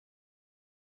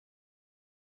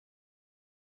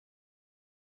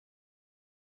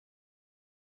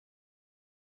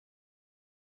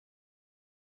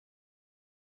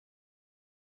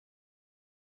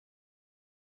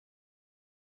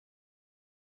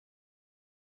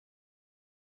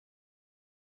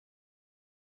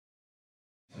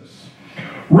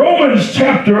Romans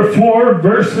chapter 4,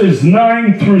 verses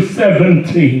 9 through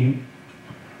 17.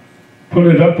 Put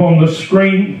it up on the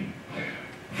screen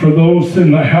for those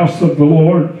in the house of the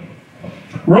Lord.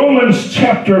 Romans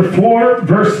chapter 4,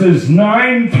 verses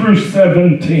 9 through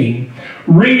 17.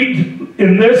 Read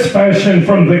in this fashion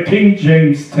from the King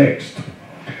James text.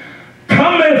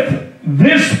 Cometh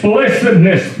this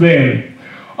blessedness then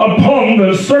upon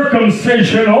the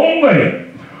circumcision only,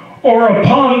 or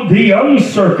upon the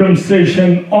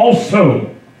uncircumcision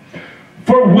also?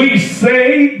 For we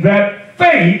say that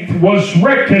faith was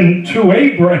reckoned to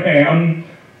Abraham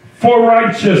for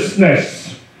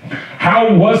righteousness.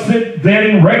 How was it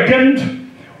then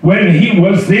reckoned? When he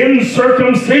was in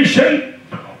circumcision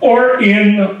or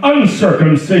in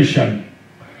uncircumcision?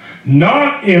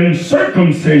 Not in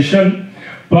circumcision,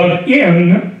 but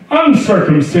in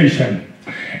uncircumcision.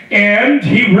 And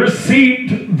he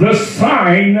received the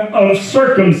sign of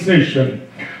circumcision,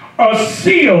 a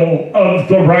seal of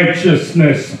the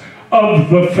righteousness of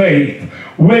the faith,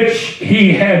 which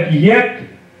he had yet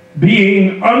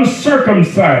being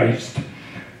uncircumcised,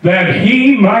 that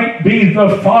he might be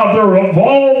the father of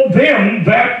all them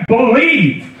that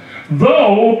believe,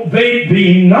 though they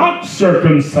be not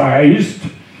circumcised,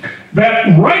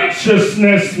 that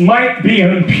righteousness might be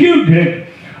imputed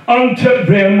unto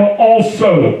them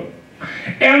also.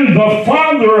 And the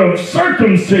father of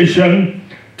circumcision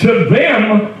to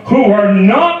them who are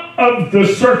not of the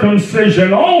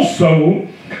circumcision also,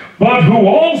 but who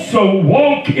also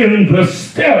walk in the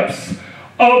steps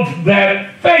of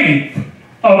that faith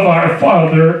of our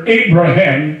father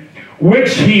Abraham,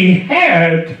 which he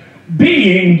had,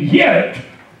 being yet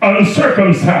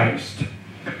uncircumcised.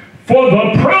 For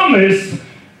the promise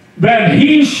that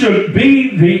he should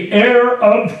be the heir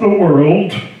of the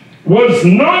world was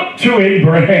not to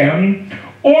Abraham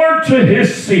or to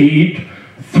his seed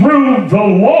through the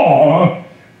law,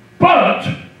 but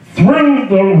through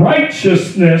the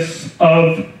righteousness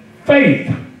of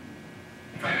faith.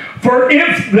 For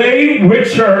if they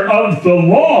which are of the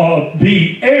law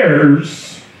be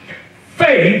heirs,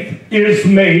 faith is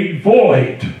made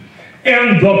void,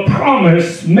 and the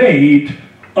promise made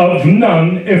of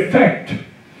none effect.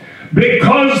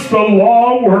 Because the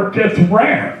law worketh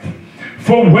wrath.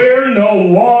 For where no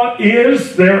law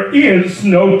is, there is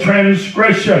no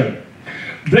transgression.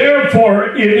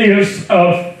 Therefore it is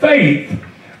of faith,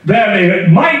 that it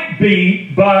might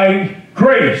be by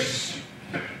grace,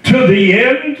 to the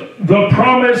end the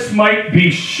promise might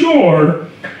be sure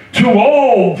to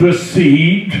all the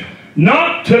seed,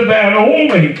 not to that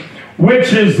only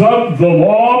which is of the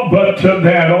law, but to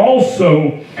that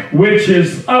also which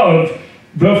is of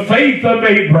the faith of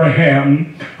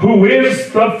Abraham, who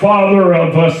is the father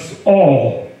of us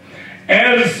all.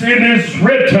 As it is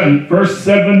written, verse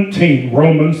 17,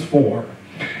 Romans 4,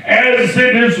 as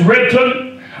it is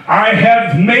written, I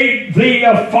have made thee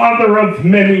a father of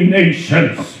many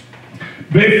nations,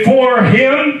 before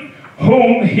him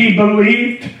whom he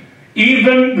believed,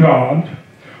 even God,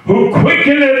 who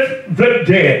quickeneth the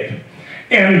dead,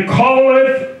 and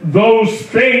calleth those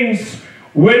things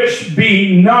which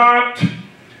be not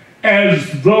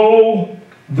as though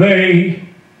they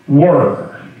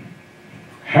were.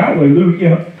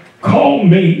 Hallelujah. Call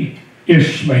me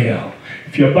Ishmael.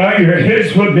 If you bow your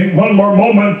heads with me one more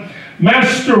moment.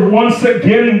 Master, once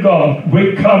again, God,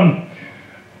 we come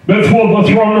before the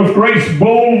throne of grace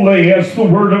boldly, as the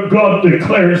Word of God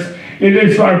declares. It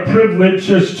is our privilege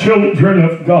as children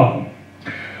of God.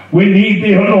 We need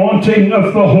the anointing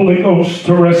of the Holy Ghost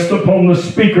to rest upon the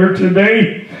speaker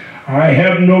today. I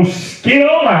have no skill,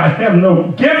 I have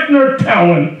no gift nor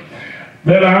talent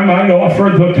that I might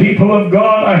offer the people of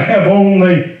God. I have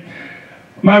only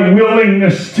my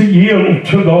willingness to yield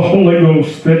to the Holy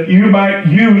Ghost, that you might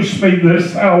use me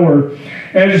this hour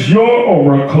as your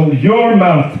oracle, your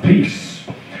mouthpiece,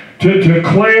 to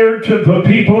declare to the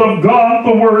people of God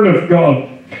the Word of God,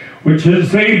 which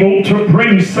is able to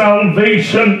bring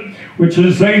salvation, which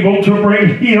is able to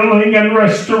bring healing and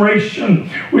restoration,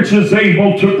 which is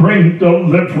able to bring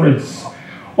deliverance,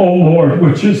 O Lord,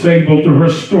 which is able to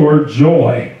restore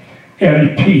joy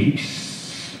and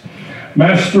peace.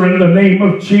 Master, in the name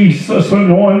of Jesus,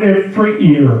 anoint every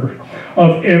ear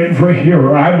of every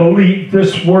hearer. I believe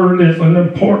this word is an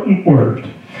important word.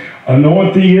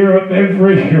 Anoint the ear of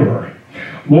every hearer.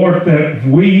 Lord, that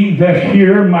we that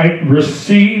hear might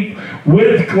receive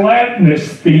with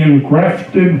gladness the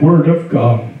engrafted word of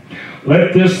God.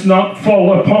 Let this not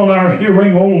fall upon our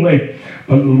hearing only,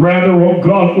 but rather, O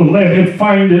God, let it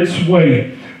find its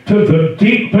way to the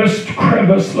deepest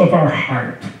crevice of our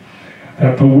heart,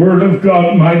 that the Word of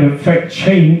God might effect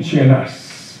change in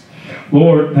us.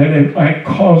 Lord, that it might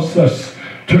cause us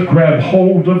to grab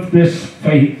hold of this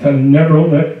faith and never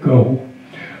let go.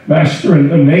 Master, in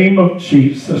the name of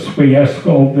Jesus, we ask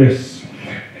all this.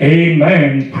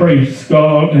 Amen. Praise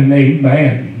God and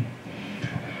amen.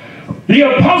 The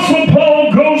Apostle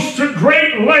Paul goes to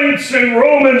great lengths in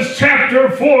Romans chapter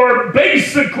 4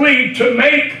 basically to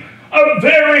make a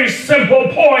very simple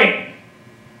point.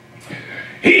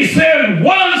 He said,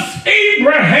 was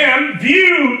Abraham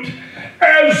viewed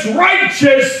as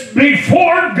righteous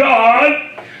before God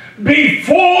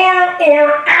before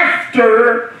or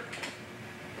after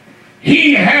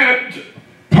he had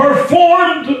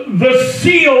performed the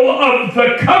seal of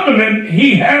the covenant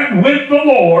he had with the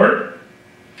Lord,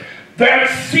 that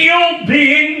seal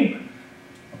being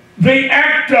the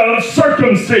act of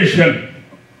circumcision?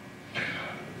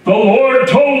 The Lord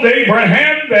told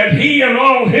Abraham that he and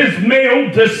all his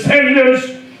male descendants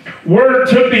were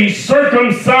to be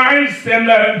circumcised, and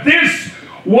that this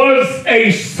was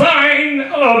a sign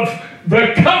of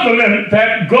the covenant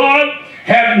that God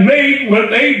had made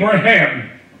with Abraham.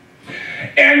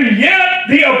 And yet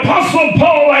the Apostle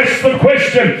Paul asked the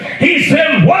question. He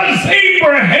said, was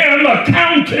Abraham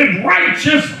accounted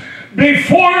righteous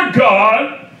before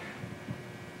God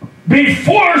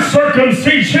before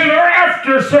circumcision or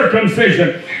after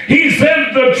circumcision? He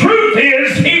said the truth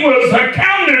is he was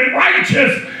accounted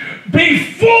righteous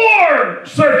before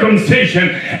circumcision,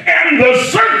 and the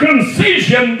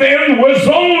circumcision then was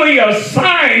only a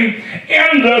sign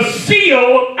and a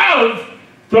seal of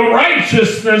the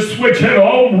righteousness which had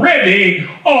already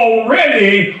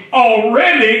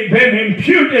been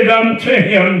imputed unto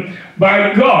him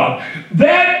by God.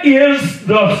 That is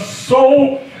the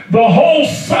whole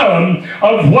sum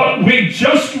of what we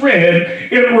just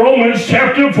read in Romans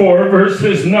chapter 4,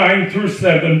 verses 9 through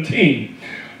 17.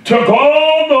 Took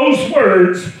all those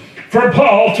words for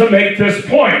Paul to make this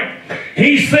point.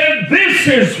 He said, this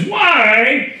is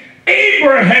why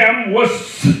Abraham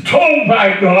was told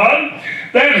by God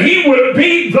that he would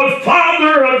be the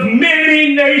father of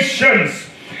many nations.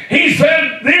 He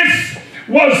said this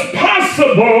was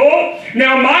possible.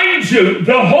 Now, mind you,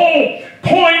 the whole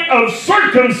point of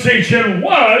circumcision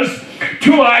was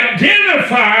to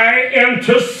identify and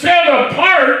to set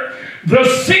apart the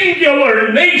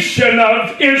singular nation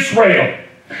of Israel.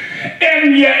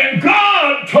 And yet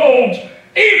God told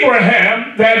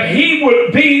Abraham that he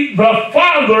would be the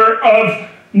father of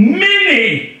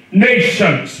many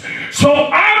nations. So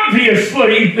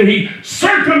obviously the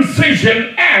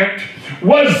circumcision act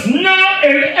was not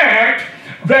an act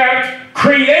that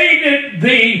created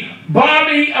the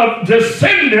body of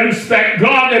descendants that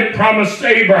God had promised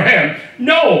Abraham.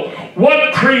 No,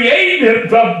 what created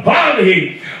the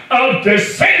body of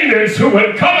descendants who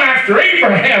would come after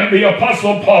Abraham, the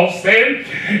Apostle Paul said,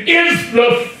 is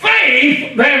the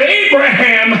faith that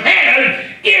Abraham had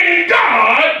in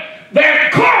God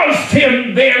that caused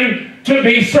him then to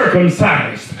be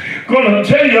circumcised. I'm going to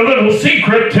tell you a little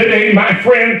secret today, my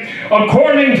friend.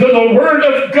 According to the Word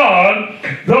of God,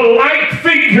 the like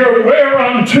figure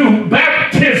whereunto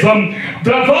baptism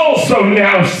doth also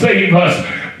now save us.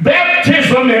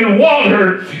 Baptism in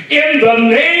water in the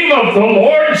name of the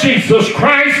Lord Jesus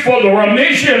Christ for the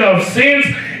remission of sins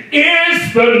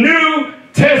is the New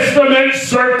Testament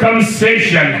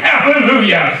circumcision.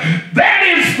 Hallelujah. That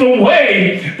is the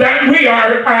way that we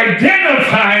are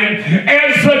identified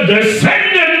as a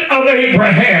descendant of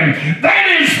Abraham. That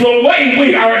is the way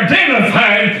we are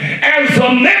identified as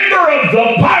a member of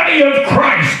the body of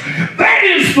Christ. That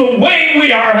is the way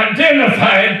we are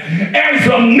identified as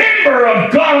a member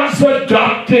of God's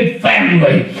adopted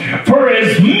family. For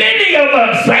as many of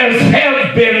us as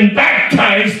have been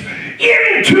baptized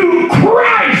into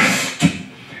Christ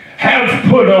have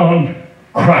put on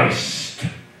Christ.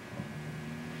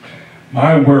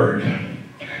 My word.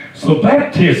 So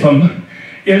baptism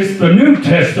is the New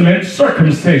Testament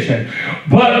circumcision.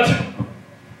 But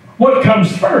what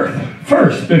comes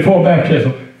first before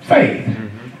baptism? Faith.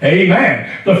 Amen.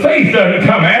 The faith doesn't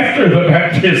come after the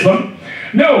baptism.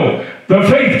 No, the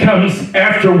faith comes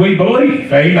after we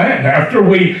believe. Amen. After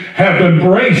we have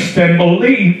embraced and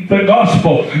believed the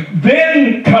gospel.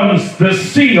 Then comes the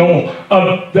seal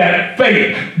of that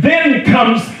faith. Then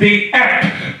comes the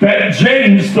act that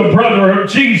James, the brother of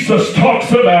Jesus,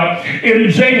 talks about in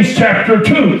James chapter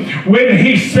 2, when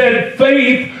he said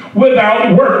faith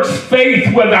without works,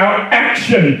 faith without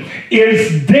action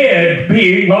is dead,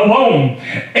 being alone.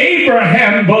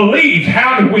 Abraham believed.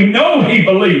 How do we know he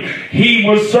believed? He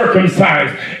was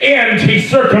circumcised, and he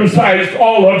circumcised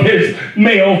all of his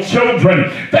male children.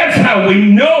 That's how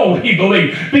we know he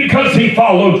believed, because he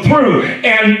followed through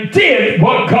and did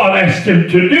what God asked him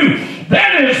to do.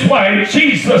 That is why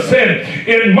Jesus said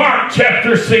in Mark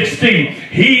chapter 16,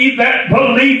 he that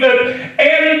believeth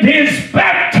and is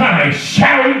baptized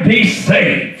shall be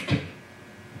saved.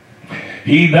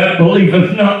 He that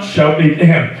believeth not shall be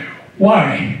damned.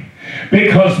 Why?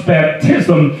 Because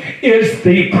baptism is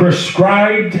the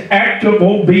prescribed act of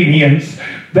obedience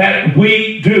that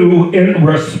we do in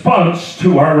response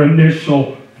to our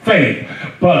initial faith.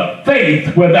 But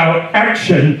faith without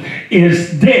action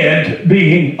is dead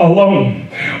being alone.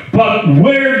 But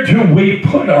where do we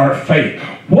put our faith?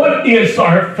 What is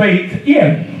our faith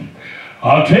in?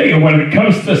 I'll tell you, when it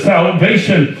comes to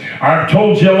salvation, I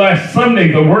told you last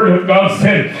Sunday, the Word of God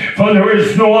said, for there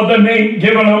is no other name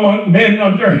given among men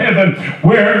under heaven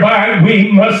whereby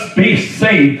we must be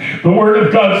saved. The Word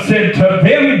of God said, to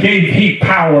them gave he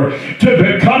power to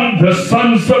become the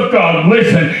sons of God.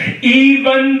 Listen,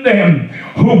 even them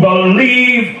who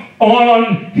believe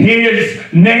on his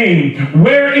name.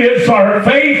 Where is our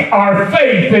faith? Our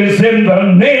faith is in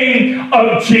the name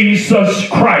of Jesus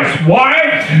Christ.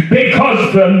 Why?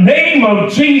 Because the name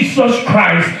of Jesus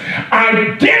Christ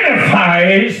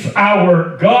identifies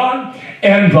our God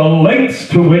and the lengths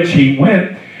to which he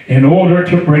went in order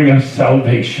to bring us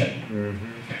salvation.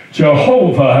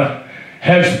 Jehovah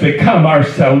has become our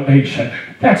salvation.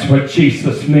 That's what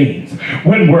Jesus means.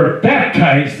 When we're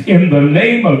baptized in the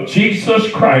name of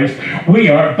Jesus Christ, we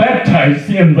are baptized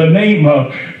in the name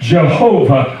of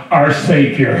Jehovah, our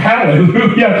Savior.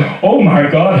 Hallelujah. Oh my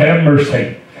God, have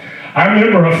mercy. I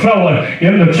remember a fella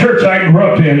in the church I grew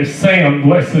up in, Sam,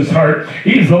 bless his heart.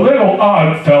 He's a little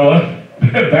odd fella.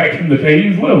 Back in the day,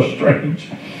 he's a little strange.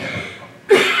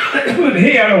 But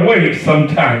he had a way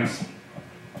sometimes.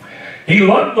 He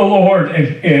loved the Lord,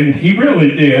 and he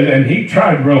really did, and he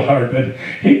tried real hard, but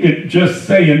he could just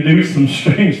say and do some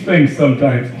strange things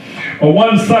sometimes. Well,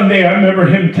 one Sunday, I remember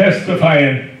him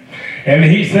testifying, and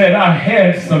he said, I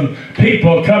had some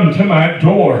people come to my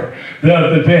door the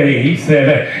other day, he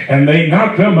said, and they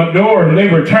knocked on my door, and they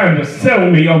were trying to sell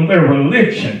me on their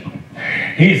religion.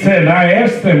 He said, I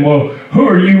asked them, well, who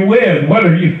are you with? What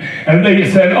are you? And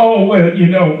they said, oh, well, you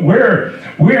know, we're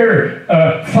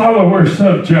followers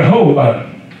of Jehovah.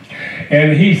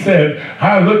 And he said,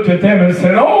 I looked at them and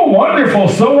said, oh, wonderful,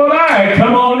 so would I.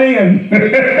 Come on in.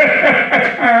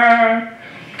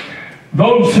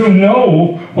 Those who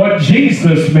know what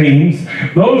Jesus means,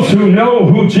 those who know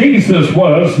who Jesus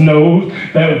was, know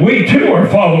that we too are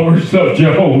followers of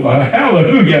Jehovah.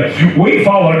 Hallelujah. We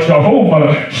follow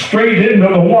Jehovah straight into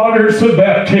the waters of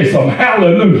baptism.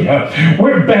 Hallelujah.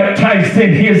 We're baptized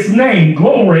in his name.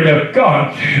 Glory to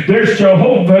God. There's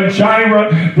Jehovah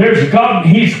Jireh. There's God.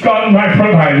 He's God my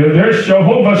provider. There's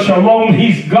Jehovah Shalom.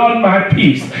 He's God my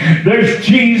peace. There's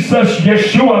Jesus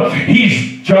Yeshua.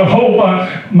 He's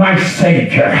Jehovah my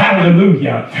Savior.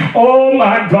 Hallelujah. Oh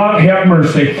my God, have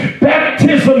mercy.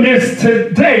 Baptism is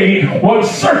today what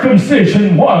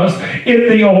circumcision was in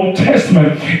the Old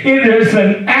Testament. It is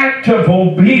an act of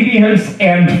obedience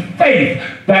and faith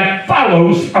that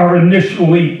follows our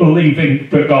initially believing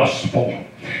the gospel.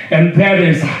 And that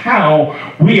is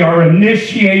how we are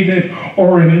initiated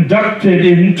or inducted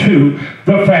into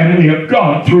the family of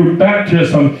God through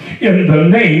baptism in the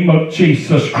name of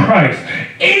Jesus Christ.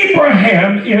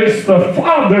 Abraham is the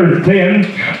father then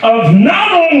of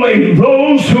not only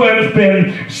those who have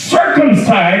been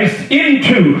circumcised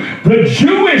into the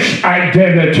Jewish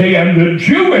identity and the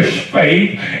Jewish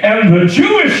faith and the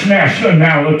Jewish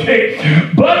nationality,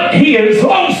 but he is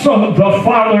also the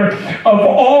father of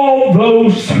all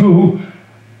those who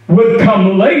would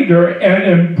come later and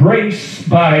embrace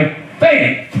by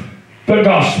faith the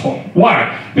gospel.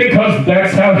 Why? Because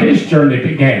that's how his journey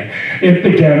began. It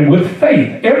began with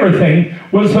faith. Everything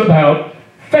was about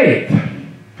faith.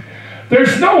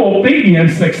 There's no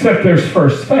obedience except there's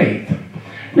first faith.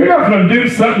 You're not going to do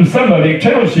something somebody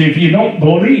tells you if you don't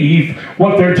believe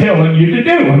what they're telling you to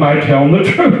do. Am I telling the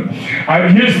truth?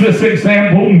 I've used this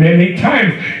example many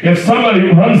times. If somebody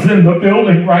runs in the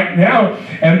building right now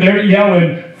and they're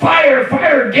yelling, fire,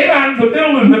 fire, get out of the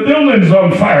building's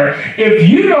on fire. If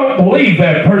you don't believe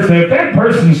that person, if that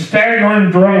person's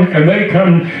staggering drunk and they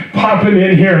come popping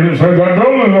in here and say, the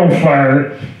building's on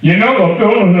fire, you know the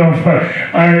building's on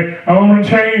fire. I'm going to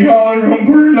tell you all, you're going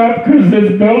to burn up because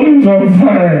this building's on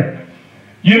fire.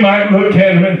 You might look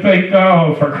at him and think,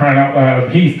 oh, for crying out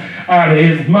loud, he's out of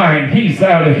his mind. He's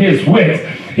out of his wits.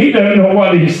 He doesn't know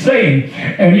what he's saying.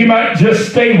 And you might just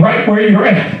stay right where you're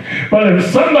at. But if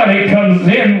somebody comes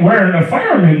in wearing a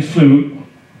fireman's suit,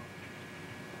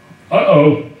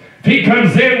 if he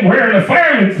comes in wearing a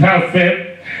fireman's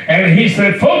outfit, And he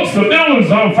said, folks, the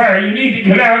building's on fire. You need to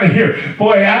get out of here.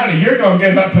 Boy, howdy, you're going to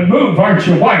get up and move, aren't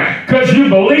you? Why? Because you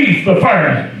believe the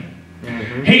fireman.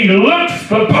 He looks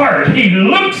the part. He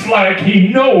looks like he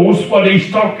knows what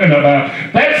he's talking about.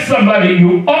 That's somebody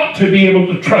you ought to be able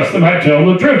to trust. Him. I tell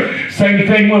the truth. Same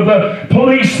thing with a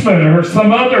policeman or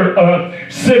some other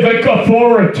civic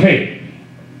authority.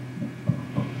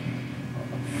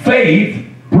 Faith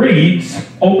breeds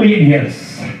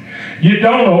obedience. You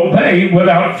don't obey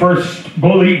without first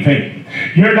believing.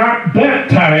 You're not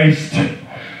baptized.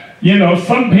 You know,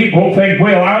 some people think,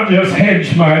 well, I'll just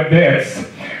hedge my bets.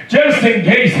 Just in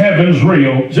case heaven's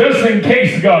real, just in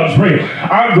case God's real,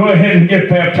 I'll go ahead and get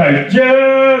baptized,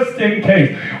 just in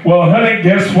case. Well, honey,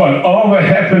 guess what? All that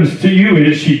happens to you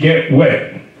is you get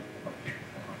wet.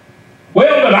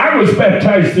 Well, but I was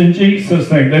baptized in Jesus'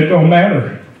 name. That don't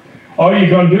matter. All you're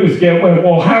going to do is get wet.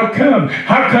 Well, how come?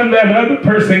 How come that other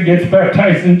person gets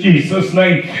baptized in Jesus'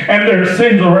 name and their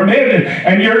sins are remitted?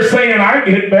 And you're saying I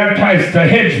get baptized to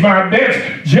hedge my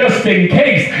bets just in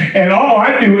case. And all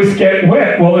I do is get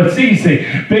wet. Well, it's easy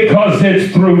because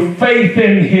it's through faith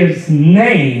in His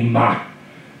name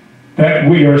that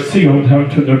we are sealed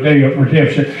unto the day of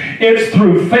redemption. It's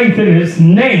through faith in His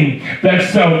name that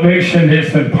salvation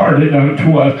is imparted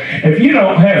unto us. If you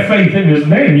don't have faith in His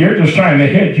name, you're just trying to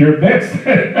hedge your bets.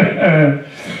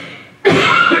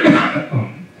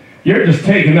 You're just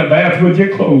taking a bath with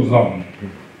your clothes on.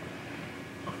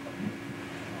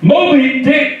 Moby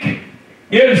Dick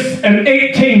is an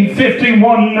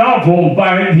 1851 novel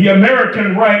by the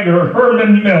American writer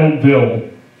Herman Melville.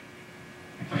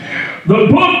 The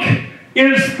book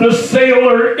is the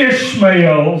sailor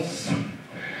Ishmael's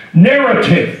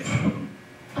narrative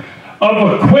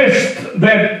of a quest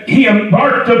that he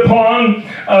embarked upon,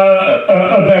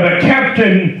 that a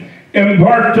captain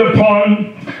embarked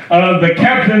upon. The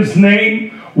captain's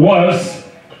name was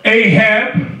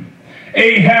Ahab.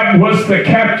 Ahab was the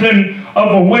captain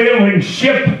of a whaling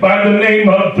ship by the name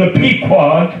of the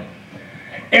Pequod.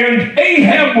 And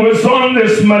Ahab was on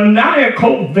this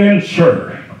maniacal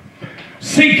venture,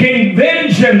 seeking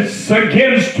vengeance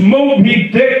against Moby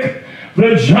Dick,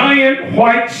 the giant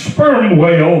white sperm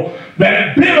whale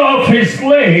that bit off his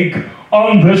leg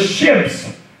on the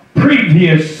ship's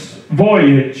previous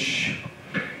voyage.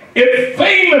 It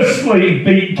famously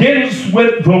begins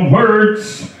with the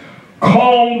words,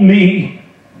 "Call me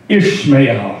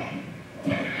Ishmael."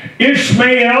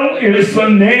 Ishmael is a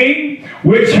name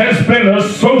which has been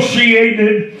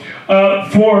associated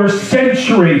for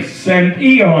centuries and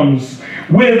eons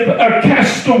with a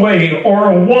castaway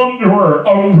or a wanderer,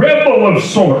 a rebel of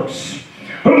sorts,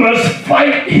 who must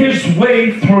fight his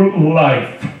way through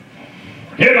life.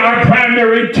 In our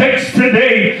primary text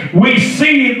today, we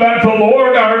see that the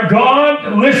Lord our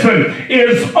God, listen,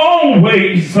 is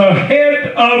always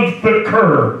ahead of the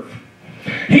curve.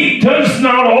 He does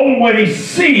not always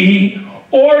see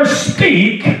or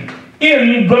speak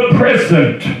in the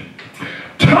present.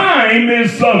 Time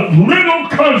is of little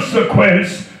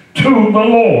consequence to the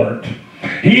Lord.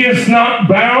 He is not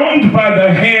bound by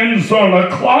the hands on a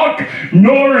clock,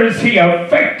 nor is He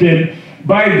affected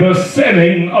by the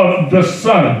setting of the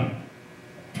sun.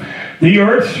 The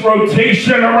earth's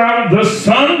rotation around the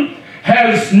sun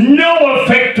has no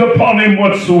effect upon Him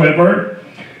whatsoever.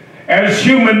 As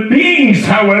human beings,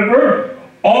 however,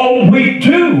 all we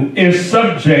do is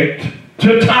subject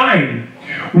to time.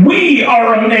 We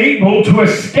are unable to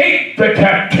escape the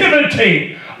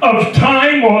captivity of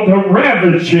time or the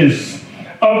ravages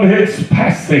of its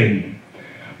passing.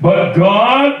 But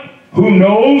God, who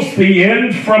knows the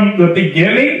end from the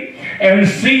beginning and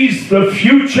sees the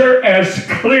future as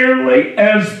clearly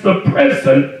as the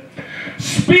present,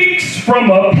 speaks from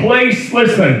a place,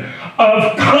 listen,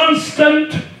 of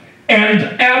constant and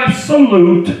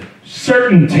absolute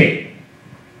certainty.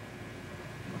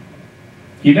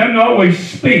 He doesn't always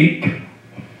speak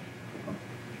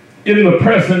in the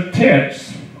present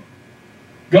tense.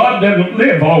 God doesn't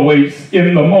live always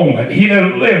in the moment. He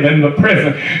doesn't live in the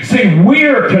present. See,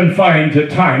 we're confined to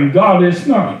time. God is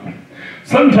not.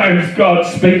 Sometimes God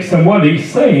speaks and what He's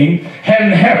saying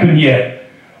hadn't happened yet.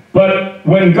 But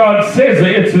when God says it,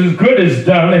 it's as good as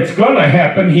done. It's going to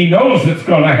happen. He knows it's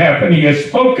going to happen. He has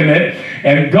spoken it.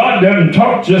 And God doesn't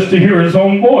talk just to hear His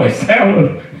own voice.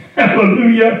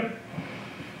 Hallelujah.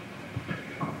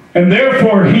 And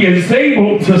therefore, He is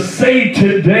able to say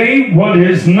today what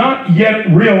is not yet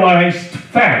realized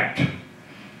fact.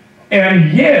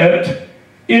 And yet,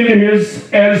 it is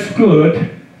as good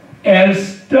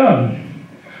as done.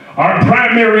 Our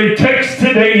primary text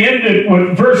today ended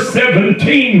with verse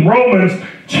 17, Romans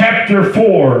chapter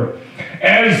 4.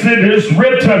 As it is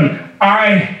written,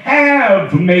 I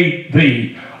have made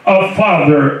thee a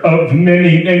father of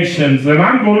many nations. And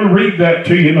I'm going to read that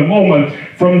to you in a moment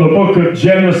from the book of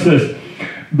Genesis.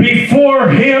 Before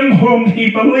him whom he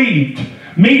believed.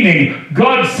 Meaning,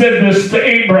 God said this to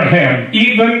Abraham,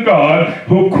 even God,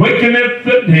 who quickeneth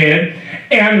the dead,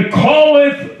 and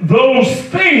calleth those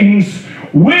things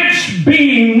which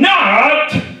be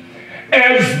not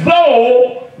as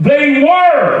though they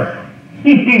were.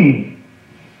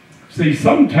 See,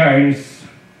 sometimes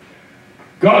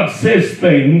God says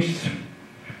things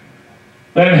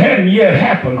that hadn't yet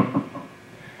happened,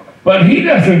 but he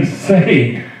doesn't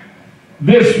say,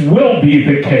 this will be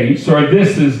the case, or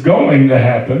this is going to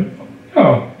happen.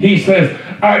 No, he says,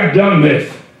 I've done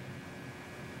this.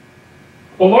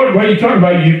 Well, Lord, what are you talking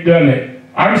about? You've done it.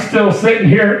 I'm still sitting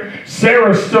here.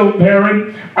 Sarah's still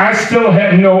barren. I still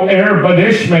have no heir but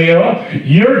Ishmael.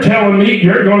 You're telling me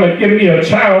you're going to give me a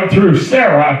child through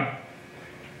Sarah.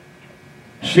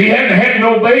 She hadn't had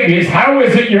no babies. How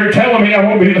is it you're telling me I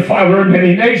won't be the father of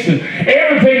many nations?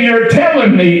 Everything you're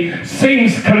telling me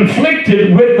seems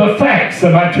conflicted with the facts.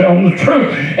 Am I telling the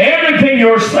truth? Everything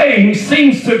you're saying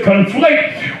seems to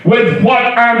conflict with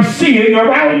what I'm seeing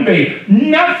around me.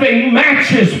 Nothing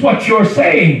matches what you're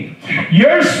saying.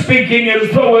 You're speaking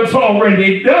as though it's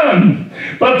already done.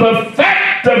 But the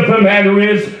fact of the matter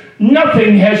is,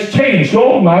 nothing has changed.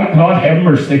 Oh my God, have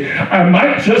mercy. I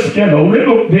might just get a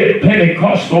little bit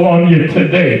Pentecostal on you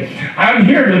today. I'm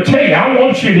here to tell you, I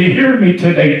want you to hear me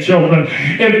today, children.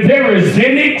 If there is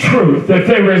any truth, if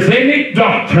there is any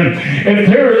doctrine, if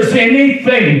there is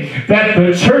anything that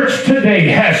the church today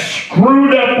has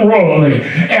screwed up royally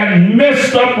and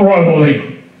messed up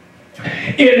royally,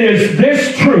 it is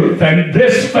this truth and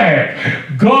this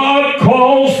fact. God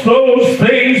calls those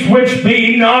things which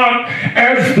be not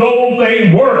as though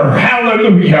they were.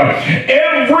 Hallelujah.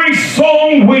 Every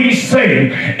song we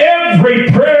sing, every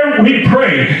prayer we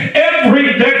pray,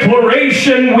 every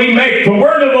declaration we make, the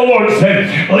word of the Lord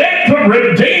said, let the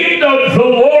redeemed of the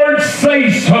Lord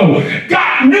say so.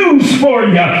 Got news for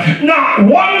you. Not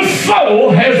one soul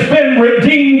has been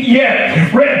redeemed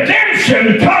yet.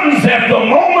 Redemption comes at the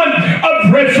moment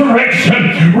of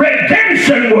resurrection.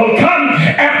 Redemption will come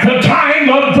at the time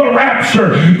of the rapture.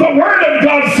 The word of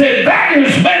God said that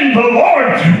is when the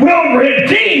Lord will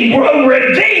redeem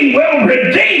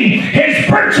his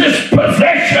purchased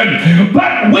possession.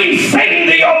 But we sing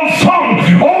the old song,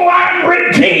 oh, I'm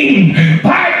redeemed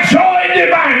by joy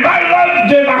divine, by love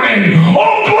divine.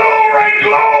 Oh, glory,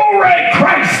 glory,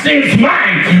 Christ is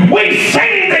mine. We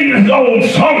sing these old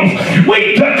songs.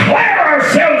 We declare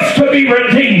ourselves to be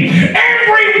redeemed.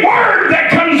 Every word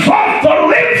that comes off the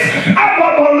lips of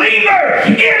a believer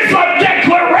is a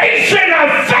declaration of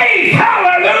faith.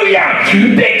 Hallelujah.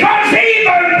 Because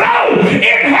even though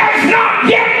it has not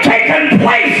yet taken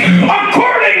place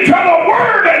according to the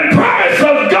word and promise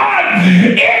of God,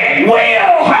 it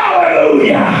will.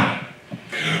 Hallelujah.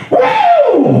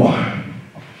 Woo!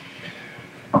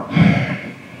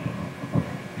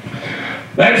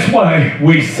 That's why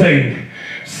we sing,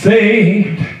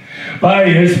 saved by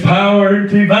his power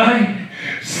divine,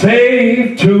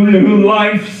 saved to new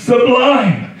life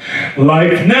sublime.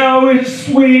 Life now is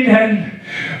sweet and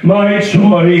my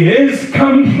joy is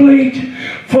complete,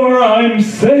 for I'm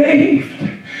saved,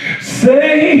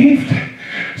 saved,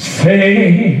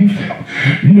 saved.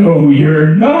 No,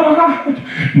 you're not.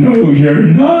 No, you're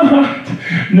not.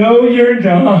 No, you're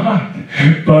not.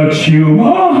 But you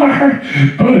are.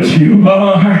 But you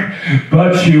are.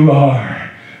 But you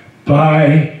are.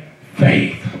 By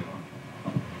faith.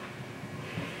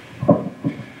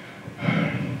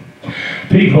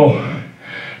 People,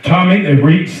 Tommy, they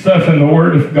read stuff in the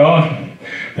Word of God.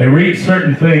 They read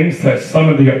certain things that some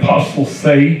of the apostles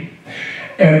say,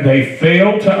 and they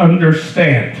fail to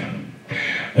understand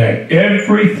that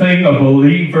everything a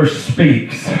believer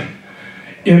speaks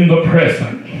in the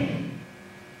present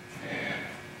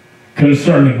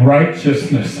concerning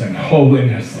righteousness and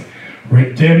holiness,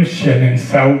 redemption and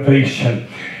salvation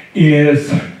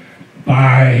is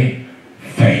by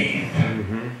faith.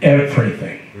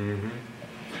 Everything.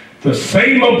 The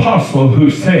same apostle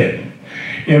who said,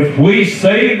 if we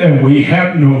say that we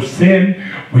have no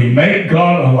sin, we make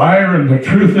God a liar and the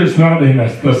truth is not in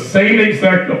us. The same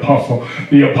exact apostle,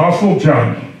 the Apostle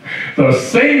John, the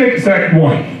same exact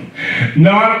one,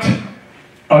 not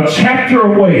a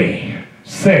chapter away,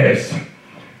 says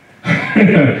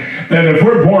that if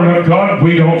we're born of God,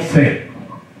 we don't sin.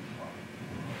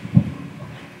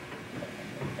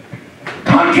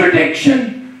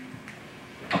 Contradiction.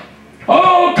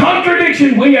 Oh,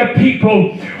 contradiction. We have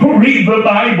people who read the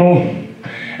Bible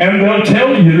And they'll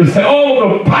tell you to say,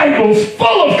 oh, the Bible's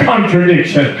full of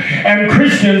contradiction. And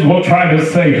Christians will try to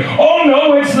say, oh,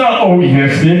 no, it's not. Oh,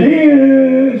 yes, it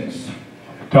is.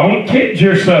 Don't kid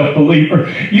yourself, believer.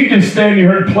 You can stand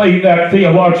here and play that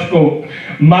theological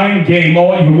mind game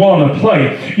all you want to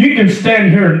play. You can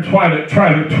stand here and try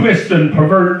to twist and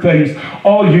pervert things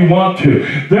all you want to.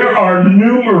 There are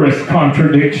numerous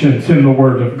contradictions in the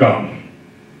Word of God.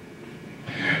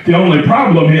 The only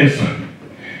problem is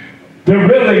they're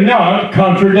really not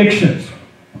contradictions.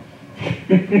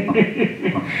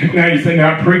 Now you say,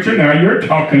 now preacher, now you're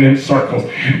talking in circles.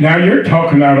 Now you're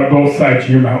talking out of both sides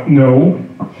of your mouth. No.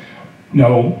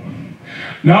 No.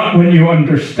 Not when you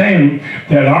understand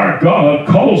that our God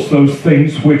calls those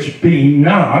things which be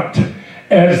not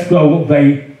as though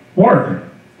they were.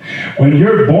 When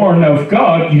you're born of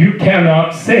God, you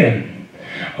cannot sin.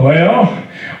 Well,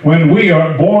 when we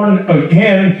are born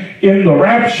again in the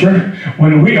rapture,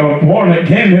 when we are born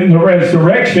again in the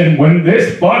resurrection, when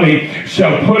this body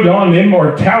shall put on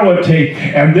immortality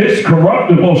and this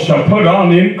corruptible shall put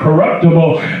on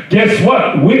incorruptible, guess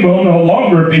what? We will no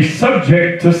longer be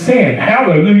subject to sin.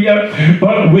 Hallelujah.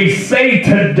 But we say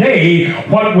today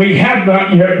what we have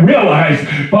not yet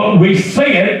realized, but we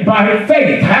say it by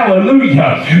faith.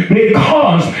 Hallelujah.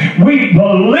 Because we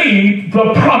believe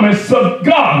the promise of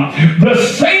God the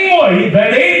same way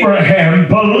that Abraham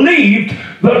believed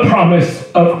the promise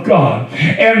of God.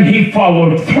 And he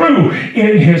followed through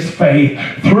in his faith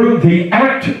through the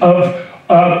act of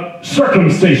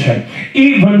circumcision.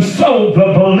 Even so,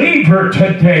 the believer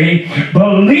today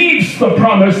believes the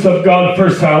promise of God for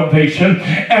salvation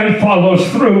and follows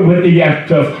through with the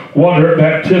act of water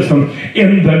baptism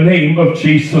in the name of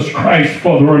Jesus Christ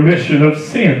for the remission of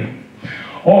sin.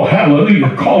 Oh,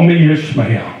 hallelujah. Call me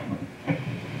Ishmael.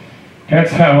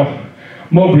 That's how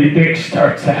Moby Dick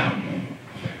starts out.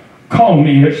 Call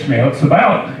me Ishmael. It's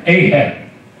about Ahab.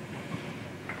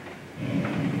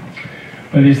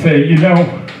 But he said, you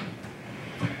know,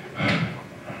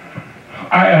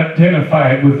 I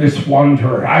identify with this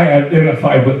wanderer. I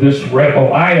identify with this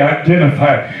rebel. I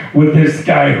identify with this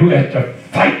guy who had to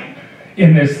fight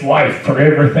in this life for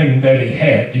everything that he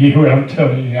had. Do you hear what I'm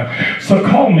telling you now? So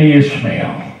call me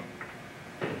Ishmael.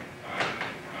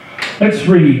 Let's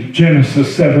read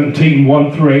Genesis 17,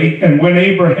 1 through 8. And when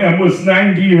Abraham was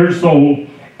 90 years old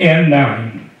and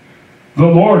 9, the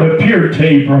Lord appeared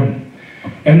to Abram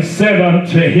and said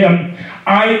unto him,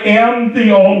 I am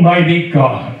the Almighty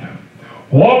God.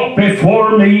 Walk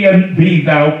before me and be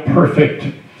thou perfect.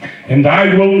 And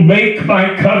I will make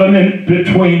my covenant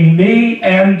between me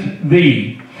and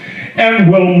thee,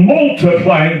 and will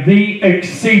multiply thee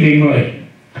exceedingly.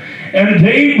 And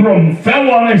Abram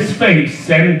fell on his face,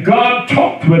 and God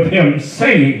talked with him,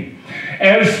 saying,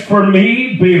 As for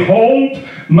me, behold,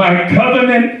 my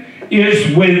covenant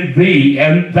is with thee,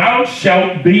 and thou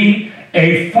shalt be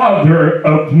a father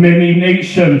of many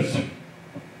nations.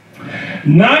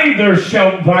 Neither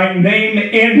shall thy name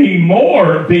any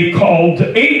more be called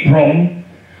Abram,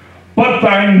 but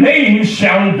thy name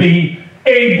shall be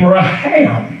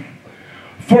Abraham.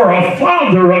 For a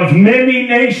father of many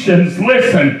nations,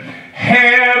 listen,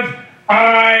 have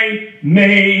I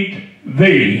made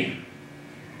thee.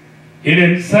 He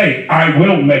didn't say, I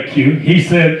will make you. He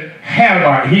said, have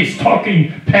I. He's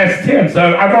talking past tense.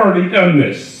 I've already done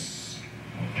this.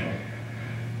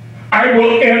 I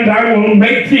will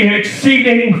make thee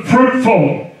exceeding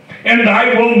fruitful, and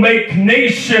I will make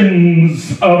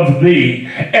nations of thee,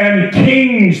 and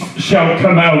kings shall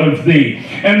come out of thee.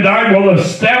 And I will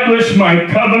establish my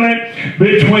covenant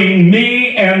between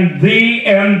me and thee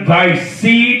and thy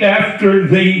seed after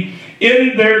thee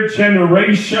in their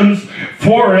generations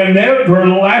for an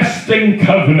everlasting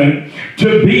covenant,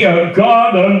 to be a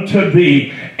God unto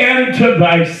thee and to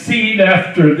thy seed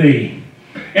after thee.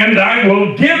 And I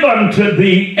will give unto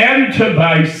thee and to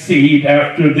thy seed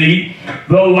after thee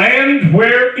the land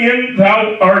wherein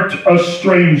thou art a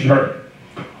stranger,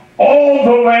 all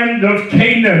the land of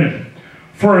Canaan,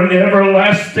 for an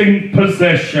everlasting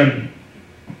possession.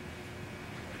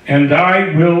 And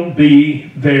I will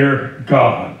be their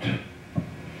God.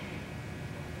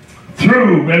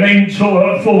 Through an angel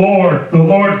of the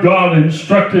Lord God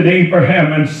instructed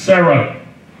Abraham and Sarah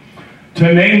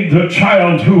to name the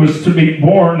child who was to be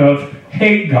born of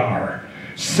Hagar,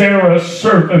 Sarah's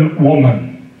servant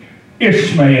woman,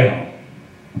 Ishmael.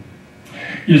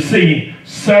 You see,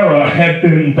 Sarah had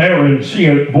been barren. She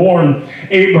had borne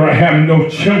Abraham no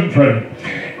children.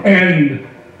 And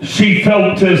she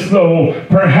felt as though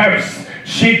perhaps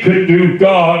she could do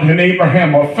God and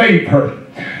Abraham a favor.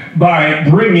 by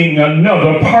bringing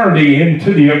another party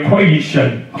into the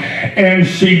equation. And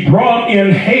she brought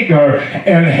in Hagar,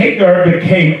 and Hagar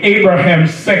became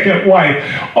Abraham's second wife.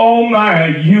 Oh my,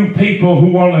 you people who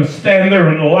want to stand there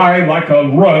and lie like a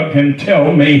rug and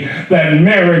tell me that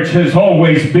marriage has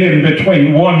always been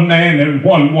between one man and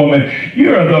one woman.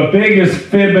 You're the biggest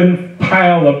fibbing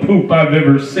pile of poop I've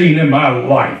ever seen in my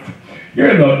life.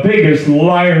 You're the biggest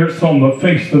liars on the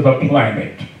face of the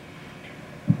planet.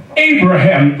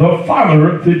 Abraham, the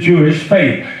father of the Jewish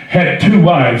faith, had 2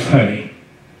 wives, honey.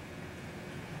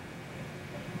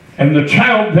 And the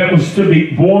child that was to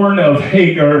be born of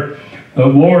Hagar, the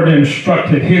Lord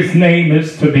instructed his name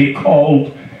is to be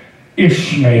called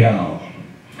Ishmael.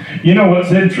 You know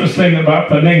what's interesting about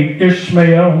the name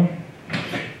Ishmael?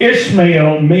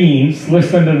 Ishmael means,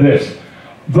 listen to this,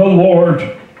 the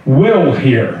Lord will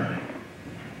hear.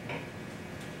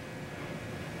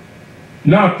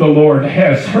 Not the Lord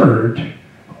has heard,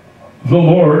 the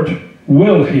Lord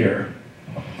will hear.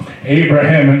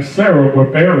 Abraham and Sarah were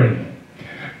barren.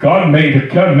 God made a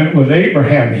covenant with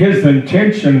Abraham. His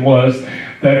intention was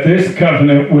that this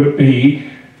covenant would be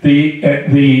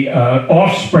the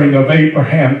offspring of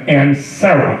Abraham and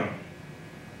Sarah.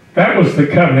 That was the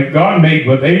covenant God made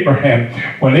with Abraham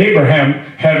when Abraham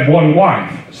had one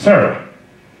wife, Sarah.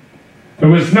 There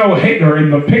was no Hagar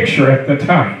in the picture at the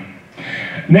time.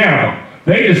 Now,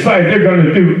 they decide they're going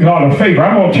to do God a favor.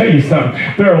 I'm going to tell you something.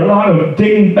 There are a lot of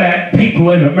dingbat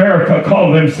people in America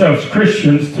call themselves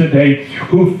Christians today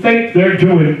who think they're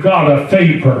doing God a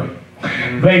favor.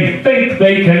 They think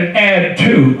they can add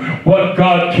to what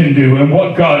God can do and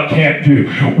what God can't do.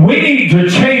 We need to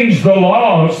change the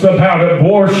laws about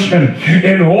abortion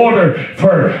in order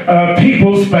for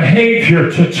people's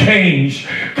behavior to change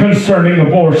concerning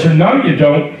abortion. No, you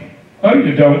don't. No,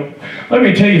 you don't. Let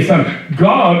me tell you something.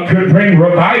 God could bring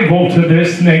revival to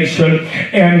this nation,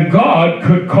 and God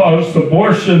could cause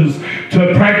abortions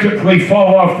to practically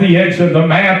fall off the edge of the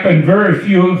map, and very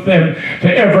few of them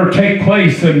to ever take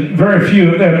place, and very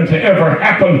few of them to ever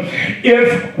happen,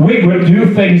 if we would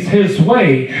do things His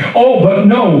way. Oh, but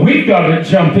no, we've got to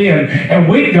jump in, and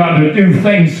we've got to do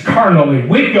things carnally.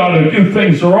 We've got to do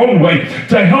things our own way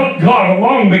to help God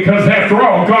along, because after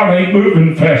all, God ain't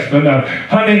moving fast enough.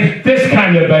 Honey, this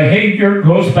kind of behavior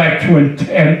goes back to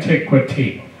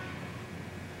antiquity.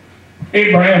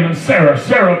 Abraham and Sarah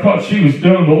thought she was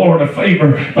doing the Lord a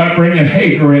favor by bringing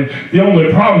Hagar in. The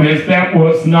only problem is that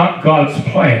was not God's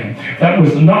plan. That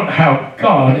was not how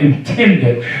God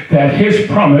intended that His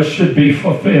promise should be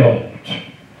fulfilled.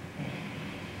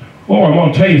 Oh, I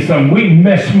want to tell you something. We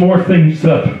mess more things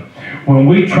up when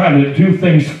we try to do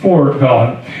things for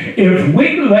God. If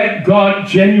we let God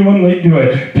genuinely do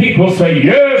it, people say,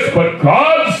 yes, but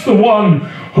God's the one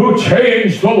who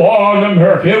changed the law in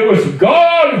America. It was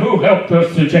God who helped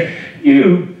us to change.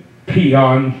 You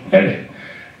peon.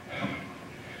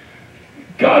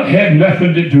 God had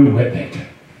nothing to do with it.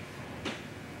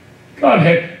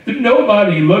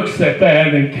 Nobody looks at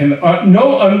that and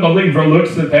no unbeliever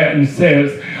looks at that and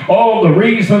says, oh, the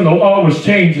reason the law was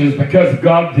changed is because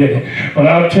God did it. But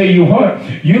I'll tell you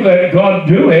what, you let God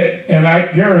do it, and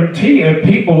I guarantee you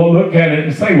people will look at it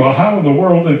and say, well, how in the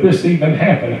world did this even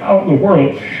happen? How in the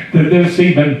world did this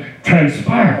even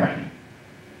transpire?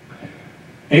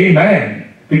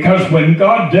 Amen. Because when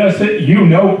God does it, you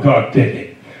know God did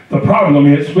it. The problem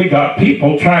is we got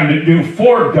people trying to do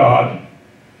for God.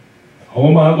 Oh,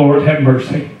 my Lord, have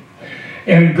mercy.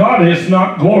 And God is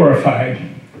not glorified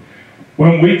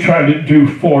when we try to do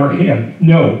for Him.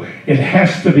 No, it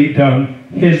has to be done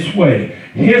His way.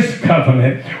 His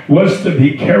covenant was to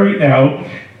be carried out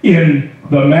in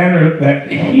the manner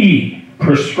that He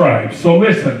prescribed. So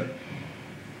listen.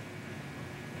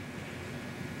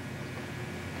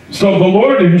 So the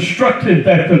Lord instructed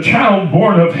that the child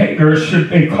born of Hagar should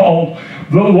be called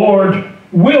the Lord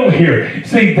will hear.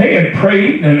 See, they had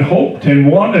prayed and hoped and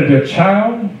wanted a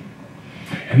child,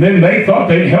 and then they thought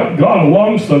they'd help God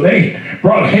along, so they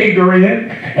brought Hagar in,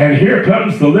 and here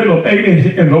comes the little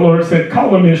baby, and the Lord said,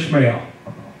 call him Ishmael.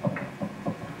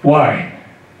 Why?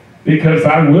 Because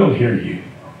I will hear you.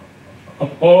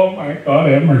 Oh my God,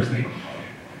 have mercy.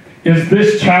 Is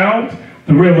this child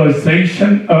the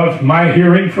realization of my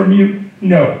hearing from you?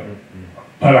 No.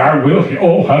 But I will hear.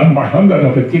 Oh,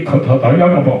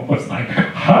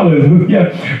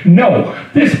 hallelujah. No,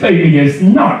 this baby is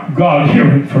not God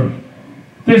hearing from you.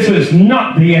 This is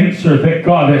not the answer that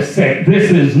God has sent.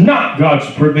 This is not God's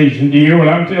provision. Do you hear what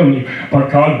I'm telling you? But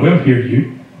God will hear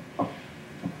you.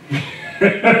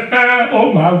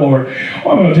 Oh, my Lord. I'm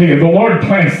going to tell you, the Lord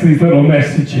plants these little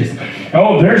messages.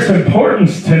 Oh, there's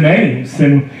importance to names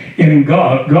in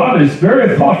God. God is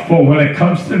very thoughtful when it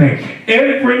comes to names.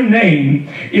 Every name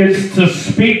is to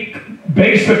speak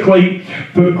basically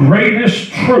the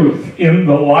greatest truth in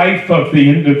the life of the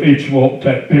individual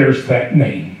that bears that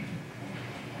name.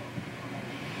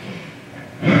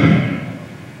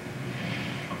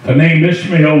 The name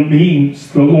Ishmael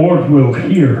means the Lord will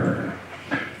hear.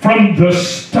 From the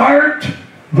start,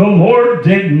 the Lord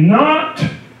did not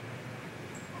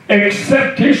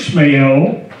accept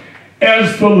Ishmael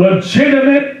as the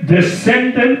legitimate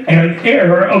descendant and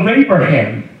heir of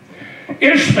Abraham.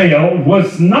 Ishmael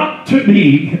was not to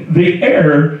be the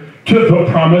heir to the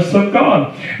promise of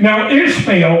God. Now,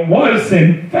 Ishmael was,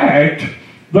 in fact,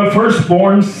 the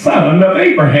firstborn son of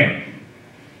Abraham,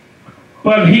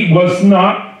 but he was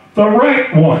not the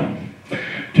right one.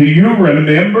 Do you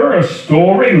remember a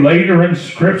story later in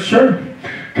Scripture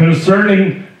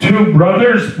concerning two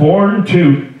brothers born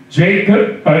to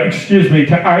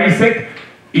Isaac,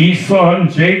 Esau and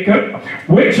Jacob?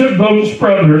 Which of those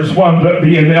brothers wound up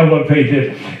being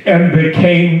elevated and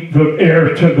became the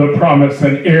heir to the promise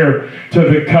and heir to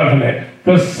the covenant?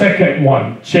 The second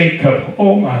one, Jacob.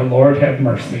 Oh my Lord, have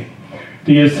mercy.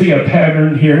 Do you see a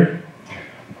pattern here?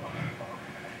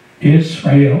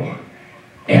 Israel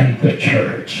and the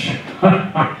church.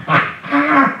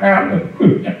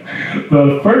 Hallelujah.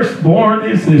 The firstborn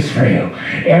is Israel,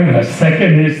 and the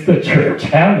second is the church.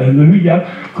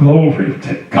 Hallelujah. Glory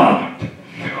to God.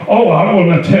 Oh, I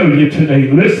want to tell you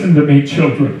today, listen to me,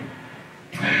 children.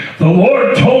 The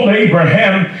Lord told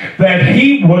Abraham that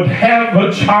he would have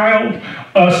a child,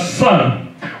 a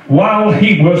son, while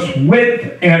he was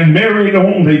with and married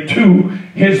only to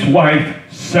his wife,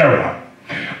 Sarah.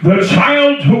 The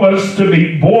child who was to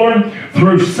be born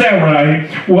through Sarai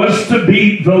was to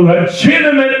be the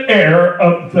legitimate heir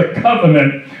of the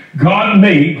covenant God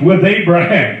made with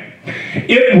Abraham.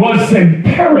 It was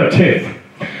imperative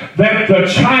that the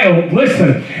child,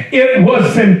 listen, it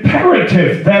was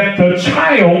imperative that the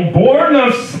child born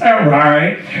of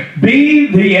Sarai be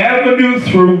the avenue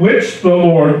through which the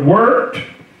Lord worked,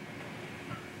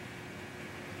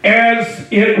 as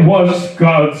it was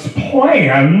God's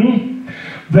plan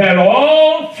that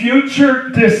all future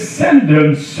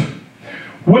descendants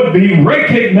would be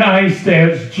recognized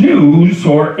as Jews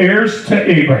or heirs to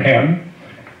Abraham,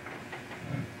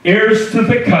 heirs to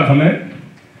the covenant,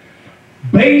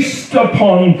 based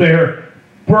upon their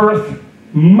birth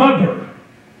mother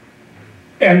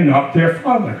and not their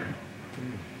father.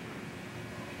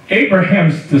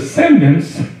 Abraham's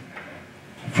descendants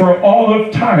for all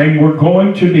of time were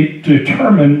going to be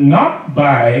determined not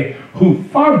by who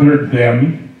fathered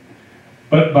them,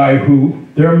 but by who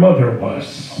their mother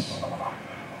was.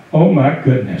 Oh my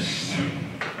goodness.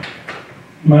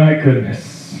 My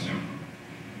goodness.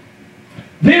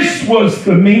 This was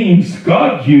the means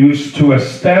God used to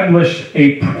establish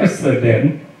a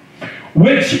precedent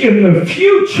which in the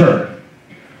future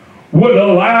would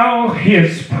allow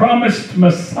his promised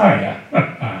Messiah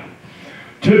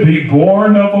to be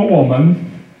born of a woman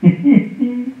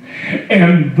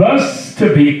and thus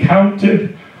to be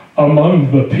counted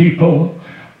among the people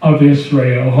of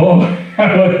Israel. Oh,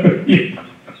 hallelujah.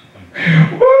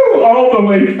 Woo, all the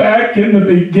way back in the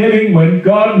beginning when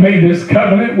God made his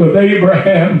covenant with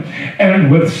Abraham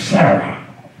and with Sarah.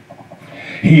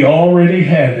 He already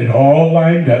had it all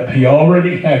lined up. He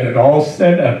already had it all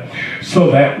set up so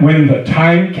that when the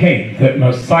time came that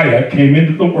Messiah came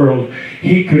into the world,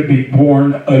 he could be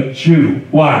born a Jew.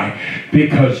 Why?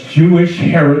 Because Jewish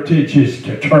heritage is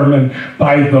determined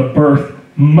by the birth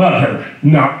mother,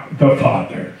 not the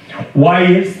father. Why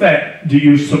is that, do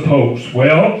you suppose?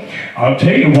 Well, I'll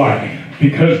tell you why.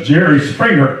 Because Jerry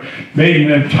Springer made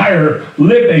an entire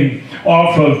living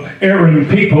off of airing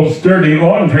people's dirty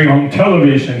laundry on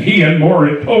television. He and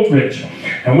Maury Povich.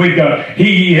 And we got,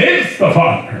 he is the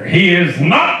father. He is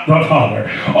not the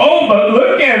father. Oh, but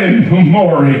look at him,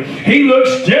 Maury. He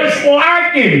looks just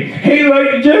like him. He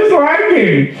looks just like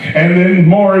him. And then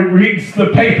Maury reads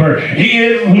the paper. He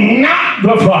is not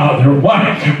the father.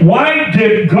 Why? Why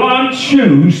did God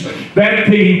choose that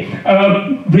the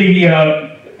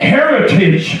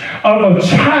heritage of a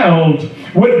child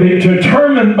would be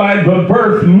determined by the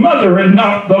birth mother and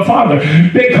not the father?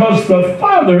 Because the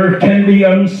father can be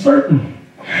uncertain.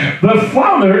 The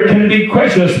father can be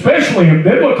questioned, especially in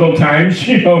biblical times.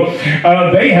 You know,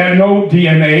 they had no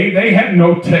DNA. They had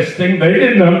no testing. They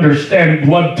didn't understand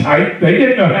blood type. They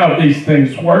didn't know how these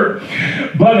things work.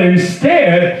 But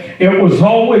instead, it was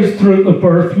always through the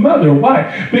birth mother.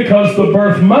 Why? Because the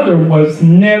birth mother was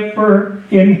never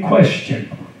in question.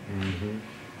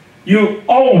 You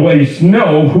always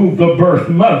know who the birth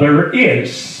mother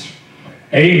is.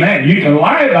 Amen. You can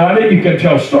lie about it, you can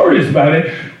tell stories about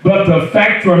it, but the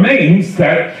fact remains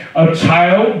that a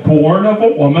child born of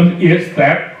a woman is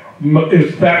that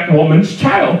woman's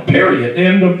child, period.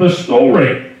 End of the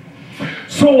story.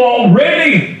 So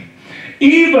already,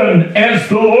 even as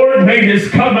the Lord made his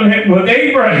covenant with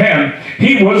Abraham,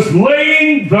 he was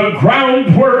laying the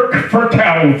groundwork for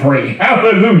Calvary.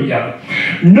 Hallelujah.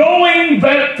 Knowing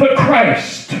that the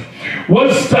Christ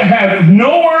was to have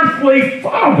no earthly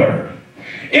father,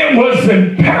 it was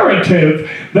imperative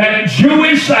that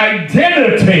Jewish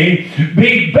identity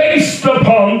be based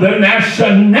upon the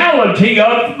nationality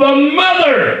of the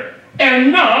mother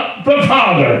and not the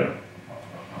father.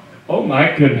 Oh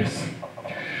my goodness.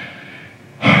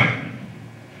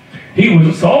 He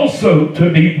was also to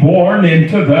be born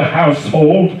into the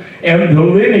household and the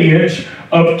lineage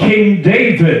of King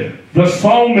David, the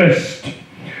psalmist.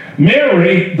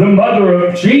 Mary, the mother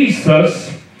of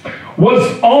Jesus,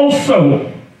 was also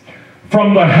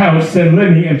from the house and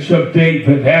lineage of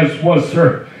David, as was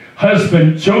her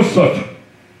husband Joseph,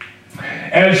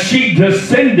 as she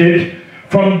descended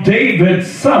from David's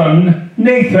son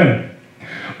Nathan.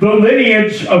 The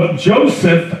lineage of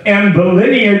Joseph and the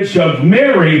lineage of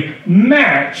Mary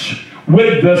match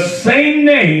with the same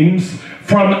names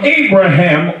from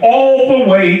Abraham all the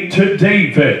way to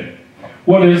David.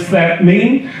 What does that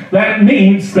mean? That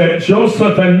means that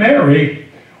Joseph and Mary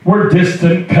were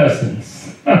distant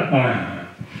cousins.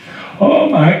 Oh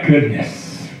my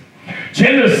goodness.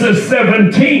 Genesis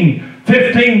 17,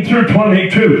 15 through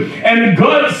 22. And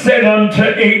God said unto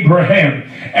Abraham,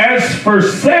 as for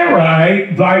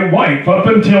Sarai, thy wife, up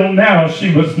until now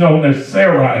she was known as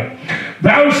Sarai,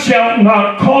 thou shalt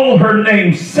not call her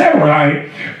name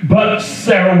Sarai, but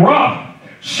Sarah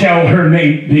shall her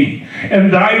name be.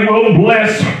 And I will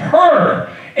bless her,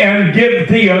 and give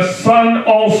thee a son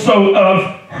also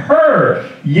of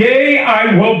her. Yea,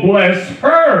 I will bless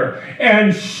her,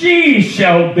 and she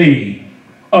shall be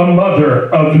a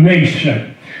mother of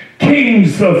nation.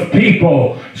 Kings of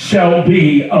people shall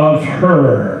be of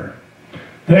her.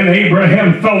 Then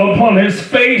Abraham fell upon his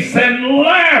face and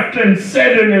laughed and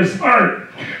said in his heart,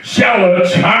 shall a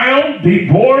child be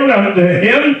born unto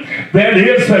him that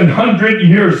is 100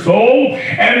 years old?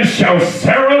 And shall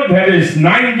Sarah that is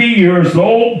 90 years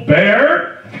old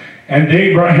bear? And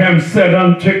Abraham said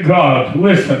unto God,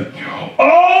 listen,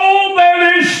 oh,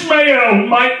 that Ishmael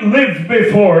might live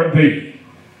before thee.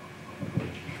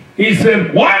 He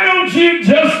said, why don't you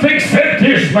just accept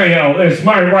Ishmael as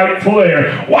my rightful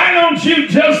heir? Why don't you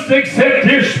just accept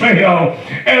Ishmael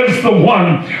as the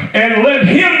one and let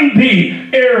him be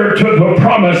heir to the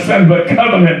promise and the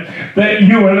covenant that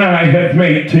you and I have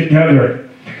made together?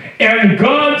 And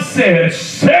God said,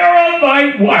 Sarah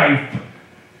thy wife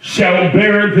shall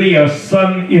bear thee a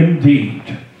son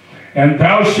indeed. And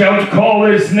thou shalt call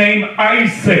his name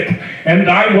Isaac, and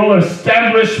I will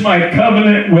establish my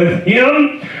covenant with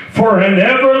him for an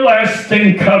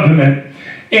everlasting covenant,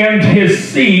 and his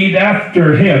seed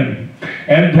after him.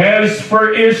 And as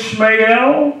for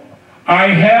Ishmael, I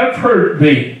have heard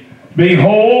thee.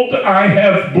 Behold, I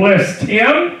have blessed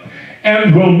him,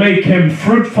 and will make him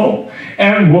fruitful,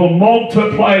 and will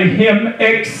multiply him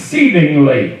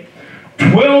exceedingly.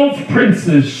 12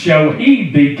 princes shall he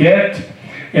beget,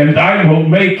 and I will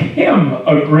make him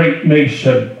a great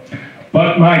nation.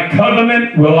 But my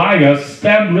covenant will I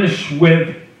establish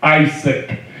with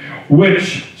Isaac,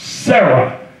 which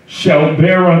Sarah shall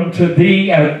bear unto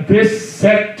thee at this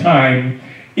set time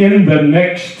in the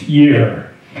next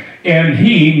year. And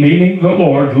he, meaning the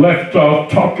Lord, left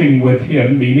off talking with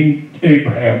him, meaning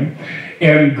Abraham,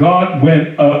 and God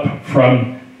went up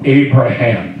from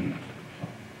Abraham.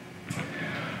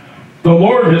 The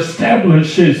Lord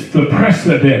establishes the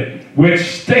precedent which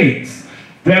states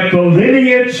that the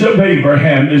lineage of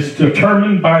Abraham is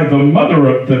determined by the mother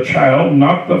of the child,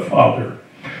 not the father.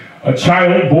 A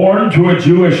child born to a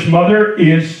Jewish mother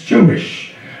is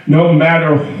Jewish, no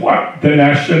matter what the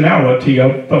nationality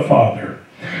of the father.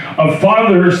 A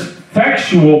father's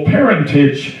factual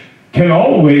parentage can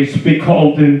always be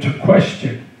called into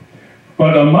question,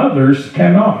 but a mother's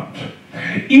cannot.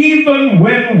 Even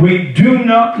when we do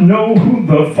not know who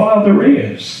the father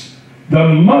is, the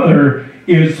mother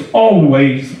is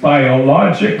always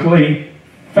biologically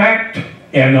fact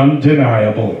and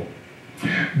undeniable.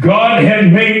 God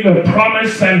had made a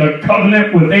promise and a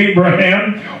covenant with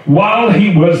Abraham while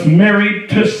he was married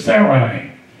to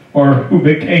Sarai, or who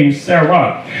became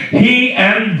Sarah. He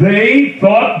and they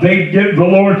thought they'd give the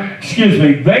Lord,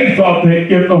 they thought they'd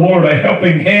give the Lord a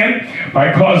helping hand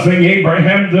by causing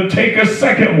Abraham to take a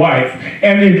second wife,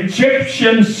 an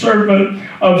Egyptian servant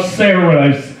of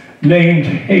Sarah's named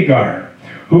Hagar,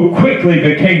 who quickly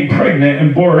became pregnant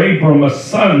and bore Abram a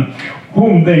son,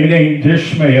 whom they named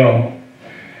Ishmael.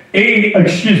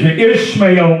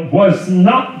 Ishmael was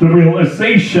not the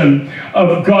realization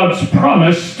of God's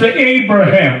promise to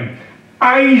Abraham.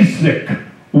 Isaac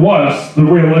was the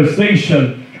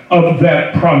realization of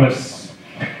that promise.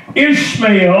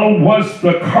 Ishmael was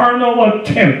the carnal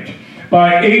attempt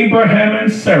by Abraham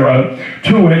and Sarah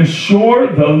to ensure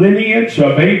the lineage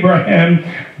of Abraham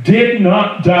did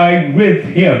not die with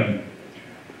him.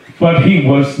 But he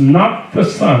was not the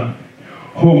son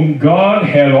whom God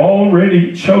had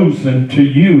already chosen to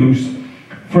use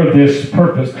for this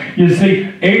purpose. You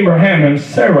see, Abraham and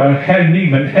Sarah hadn't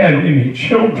even had any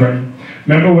children.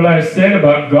 Remember what I said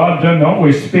about God doesn't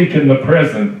always speak in the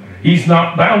present? He's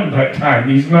not bound by time.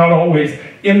 He's not always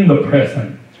in the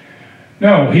present.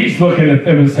 No, he's looking at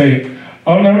them and saying,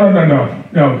 oh,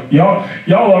 no.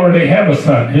 Y'all already have a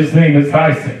son. His name is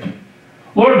Isaac.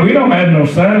 Lord, we don't have no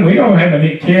son. We don't have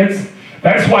any kids.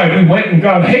 That's why we went and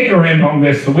got Hagar in on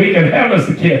this so we could have us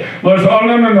a kid. Lord said,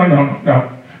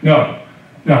 oh,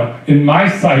 no. In my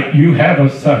sight, you have a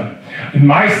son. In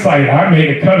my sight, I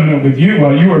made a covenant with you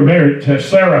while you were married to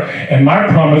Sarah, and my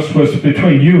promise was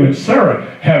between you and Sarah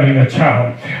having a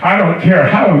child. I don't care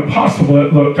how impossible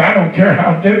it looked. I don't care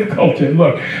how difficult it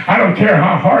looked. I don't care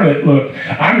how hard it looked.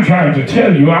 I'm trying to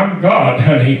tell you I'm God,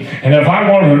 honey. And if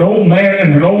I want an old man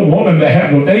and an old woman to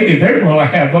have a baby, they're going to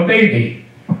have a baby.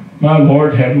 My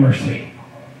Lord, have mercy.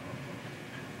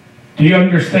 Do you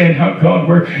understand how God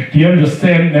works? Do you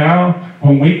understand now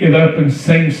when we get up and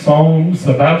sing songs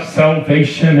about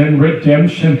salvation and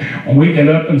redemption, when we get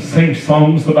up and sing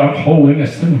songs about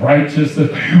holiness and righteousness,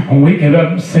 when we get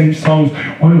up and sing songs,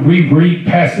 when we read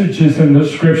passages in the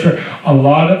Scripture, a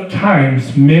lot of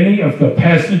times, many of the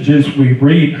passages we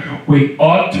read, we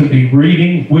ought to be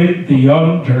reading with the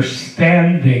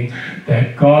understanding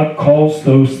that God calls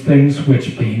those things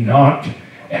which be not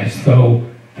as though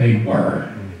they were.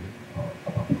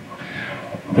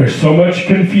 There's so much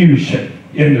confusion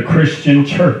in the Christian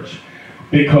church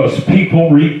because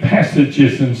people read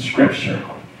passages in Scripture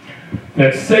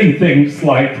that say things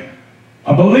like,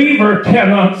 a believer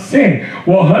cannot sin.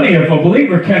 Well, honey, if a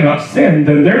believer cannot sin,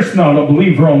 then there's not a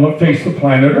believer on the face of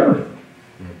planet Earth.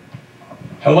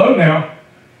 Hello now.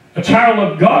 A child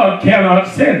of God cannot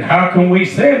sin. How can we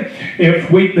sin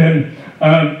if we've been,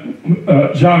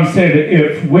 John said,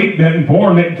 if we've been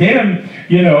born again,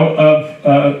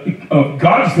 of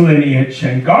God's lineage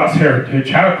and God's heritage?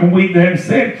 How can we then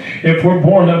sin if we're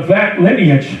born of that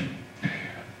lineage?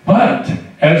 But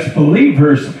as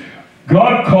believers,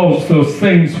 God calls those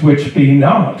things which be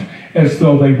not as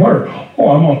though they were.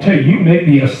 Oh, I'm going to tell you, you may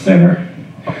be a sinner.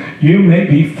 You may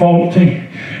be faulty.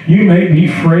 You may be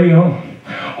frail.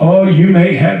 Oh, you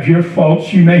may have your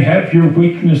faults. You may have your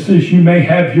weaknesses. You may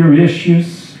have your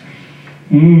issues.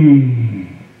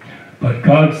 But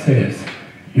God says,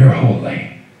 you're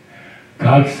holy.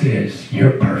 God says,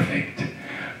 you're perfect.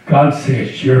 God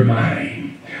says, you're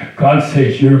mine. God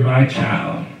says, you're my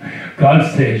child.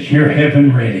 God says, you're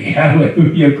heaven ready.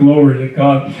 Hallelujah, glory to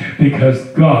God. Because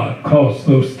God calls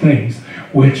those things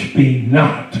which be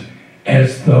not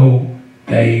as though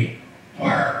they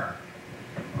were.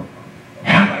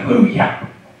 Hallelujah.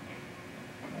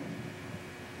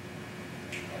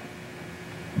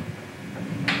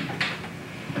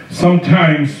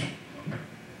 Sometimes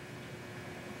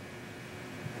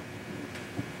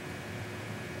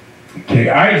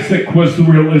Isaac was the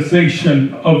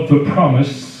realization of the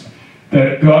promise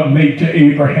that God made to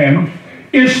Abraham.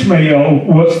 Ishmael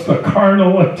was the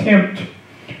carnal attempt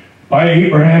by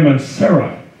Abraham and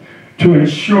Sarah to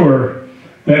ensure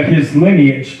that his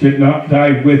lineage did not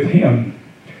die with him.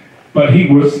 But he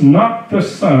was not the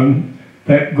son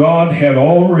that God had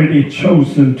already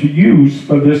chosen to use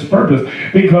for this purpose.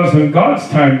 Because in God's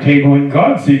timetable, in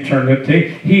God's eternity,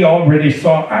 he already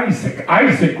saw Isaac.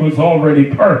 Isaac was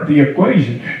already part of the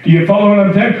equation. Do you follow what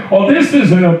I'm saying? Oh, this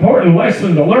is an important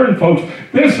lesson to learn, folks.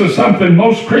 This is something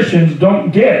most Christians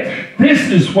don't get. This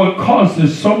is what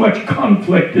causes so much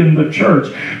conflict in the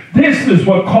church. This is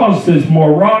what causes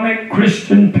moronic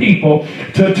Christian people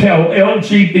to tell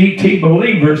LGBT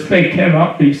believers they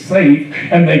cannot be saved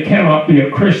and they cannot be a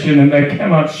Christian and they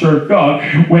cannot serve God,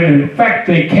 when in fact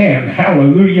they can.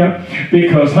 Hallelujah.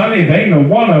 Because, honey, they ain't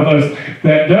one of us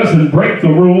that doesn't break the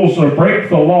rules or break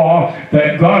the law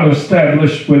that God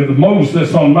established with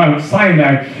Moses on Mount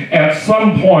Sinai at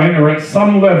some point or at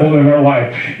some level in our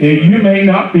life. You may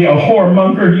not be a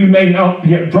whoremonger. You may not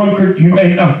be a drunkard. You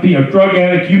may not be a drug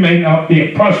addict. You may not be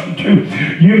a prostitute.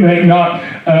 You may not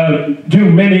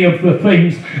do many of the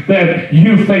things that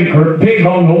you think are big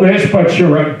on the list, but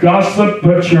you're a gossip,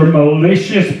 but you're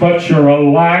malicious, but you're a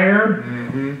liar.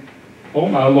 Oh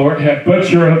my Lord, but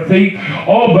you're a thief.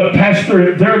 Oh, but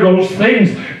Pastor, there are those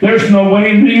things. There's no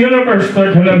way in the universe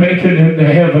they're going to make it into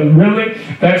heaven. Really?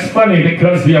 That's funny,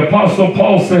 because the Apostle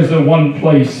Paul says in one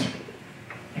place,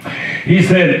 he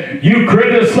said, you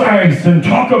criticize and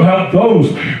talk about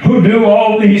those who do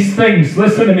all these things.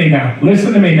 Listen to me now.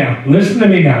 Listen to me now. Listen to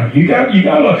me now. You got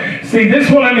to see, this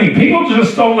is what I mean. People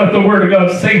just don't let the Word of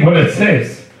God say what it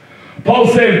says. Paul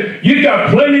said, you got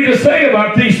plenty to say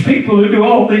about these people who do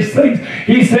all these things.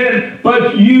 He said,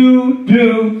 but you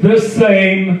do the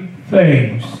same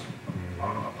things.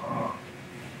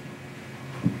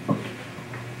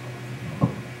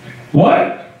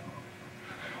 What?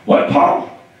 What, Paul?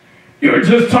 You were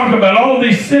just talking about all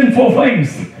these sinful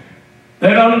things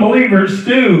that unbelievers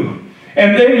do.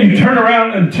 And then you turn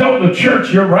around and tell the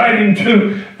church you're writing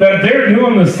to that they're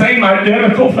doing the same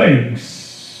identical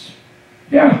things.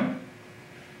 Yeah.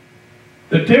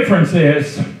 The difference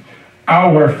is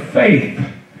our faith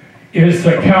is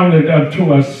accounted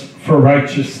unto us for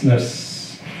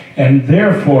righteousness. And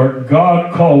therefore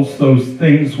God calls those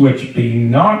things which be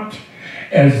not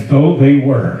as though they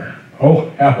were. Oh,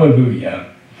 hallelujah.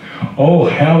 Oh,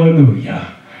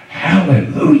 hallelujah.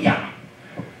 Hallelujah.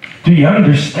 Do you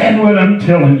understand what I'm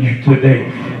telling you today?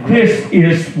 This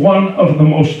is one of the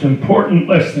most important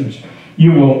lessons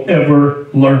you will ever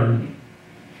learn.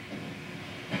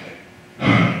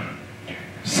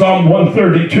 Psalm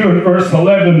 132 and verse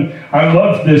 11, I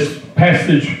love this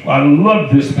passage. I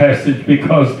love this passage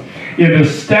because it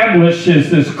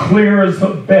establishes as clear as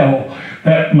a bell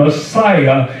that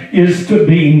Messiah is to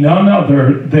be none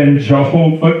other than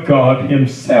Jehovah God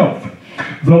himself.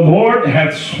 The Lord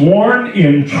hath sworn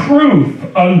in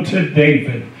truth unto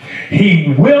David,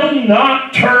 he will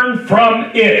not turn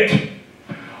from it.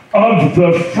 Of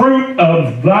the fruit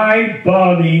of thy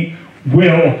body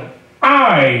will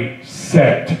I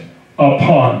set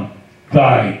upon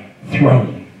thy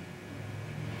throne.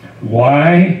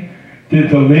 Why did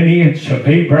the lineage of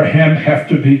Abraham have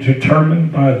to be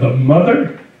determined by the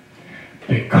mother?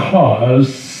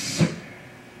 Because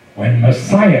when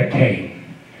Messiah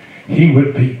came, he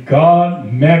would be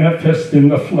God manifest in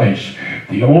the flesh.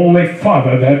 The only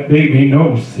Father that baby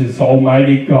knows is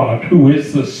Almighty God, who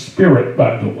is the Spirit,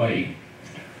 by the way.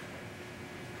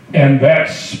 And that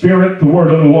Spirit, the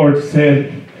word of the Lord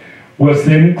said, was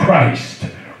in Christ,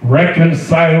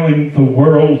 reconciling the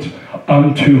world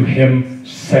unto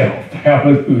himself.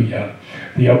 Hallelujah.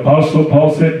 The Apostle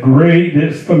Paul said, great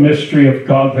is the mystery of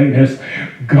godliness.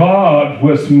 God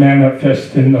was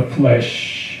manifest in the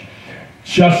flesh,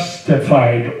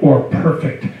 justified or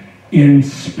perfect in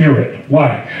spirit.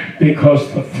 Why?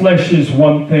 Because the flesh is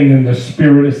one thing and the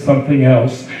spirit is something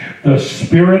else. The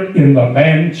Spirit in the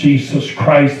man Jesus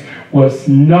Christ was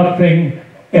nothing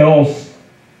else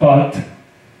but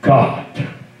God.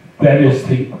 That is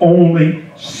the only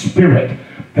Spirit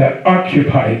that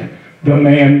occupied the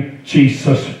man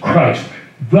Jesus Christ.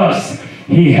 Thus,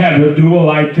 he had a dual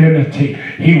identity.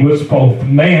 He was both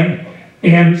man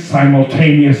and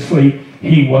simultaneously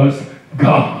he was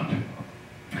God.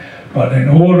 But in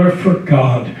order for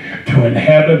God to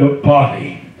inhabit a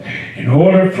body, in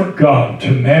order for God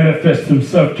to manifest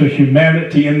himself to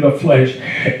humanity in the flesh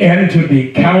and to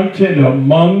be counted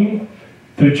among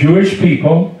the Jewish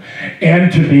people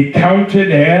and to be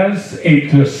counted as a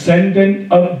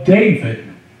descendant of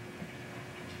David,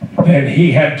 then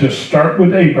he had to start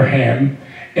with Abraham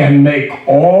and make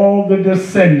all the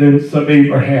descendants of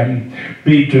Abraham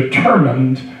be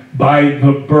determined by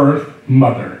the birth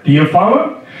mother. Do you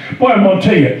follow? Boy, I'm going to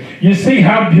tell you, you see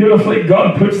how beautifully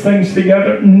God puts things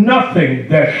together? Nothing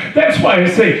that's why I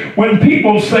say, when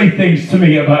people say things to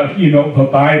me about, the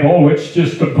Bible, oh, it's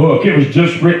just a book, it was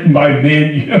just written by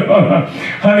men,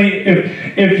 honey,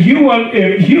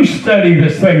 if you study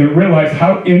this thing and realize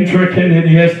how intricate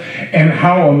it is and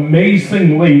how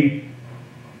amazingly,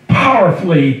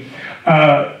 powerfully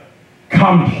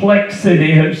complex it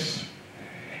is,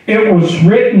 it was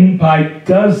written by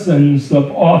dozens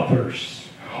of authors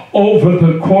over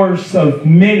the course of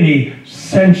many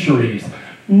centuries.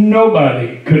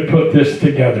 Nobody could put this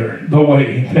together the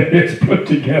way that it's put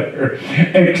together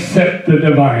except the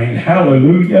divine.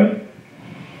 Hallelujah.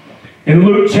 In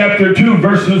Luke chapter 2,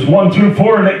 verses 1 through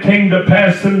 4, and it came to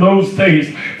pass in those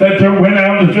days that there went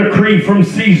out a decree from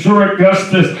Caesar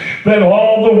Augustus that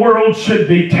all the world should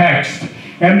be taxed.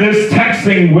 And this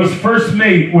taxing was first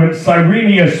made when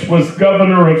Cyrenius was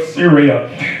governor of Syria.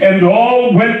 And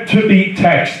all went to be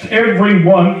taxed, every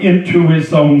one into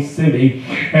his own city.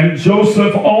 And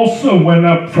Joseph also went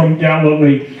up from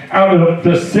Galilee, out of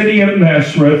the city of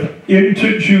Nazareth,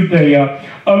 into Judea,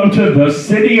 unto the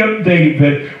city of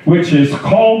David, which is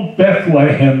called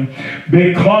Bethlehem,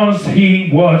 because he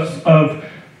was of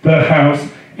the house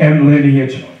and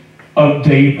lineage of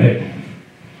David.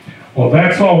 Well,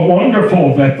 that's all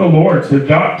wonderful that the Lord's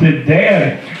adopted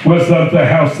dad was of the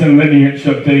house and lineage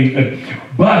of David.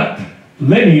 But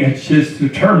lineage is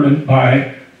determined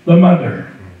by the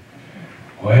mother.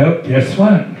 Well, guess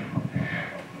what?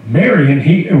 Mary and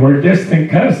he were distant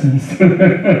cousins,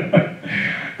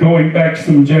 going back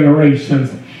some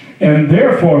generations. And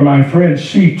therefore, my friends,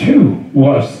 she too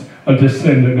was a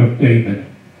descendant of David.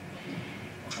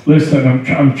 Listen,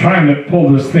 I'm trying to pull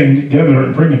this thing together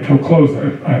and bring it to a close.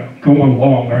 I'm going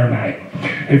long, aren't I?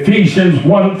 Ephesians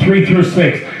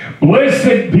 1:3-6.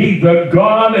 Blessed be the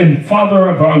God and Father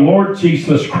of our Lord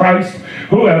Jesus Christ,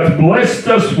 who hath blessed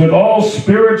us with all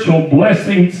spiritual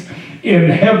blessings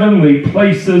in heavenly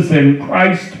places in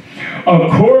Christ,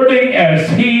 according as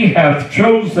he hath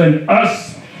chosen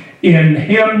us in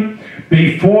him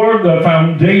before the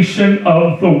foundation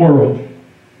of the world.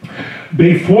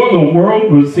 Before the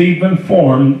world was even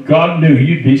formed, God knew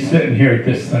you'd be sitting here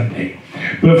this Sunday.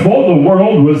 Before the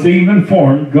world was even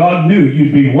formed, God knew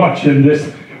you'd be watching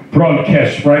this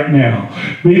broadcast right now.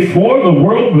 Before the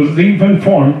world was even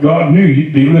formed, God knew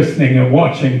you'd be listening and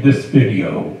watching this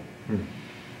video.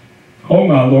 Oh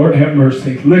my Lord, have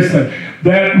mercy. Listen,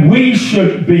 that we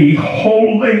should be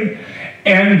holy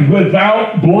and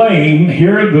without blame.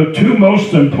 Here are the two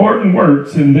most important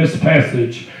words in this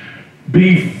passage.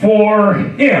 Before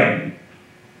him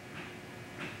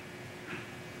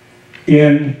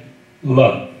in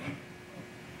love.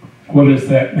 What does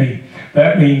that mean?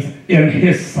 That means in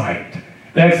his sight.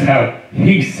 That's how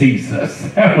he sees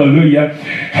us. Hallelujah.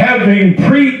 Having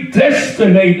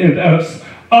predestinated us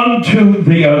unto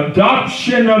the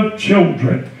adoption of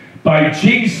children by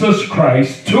Jesus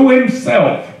Christ to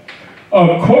himself,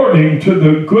 according to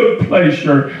the good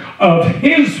pleasure of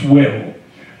his will,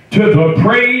 to the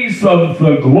praise of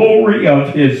the glory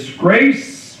of his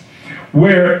grace,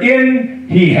 wherein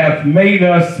he hath made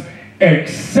us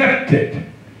accepted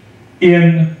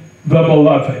in the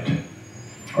beloved.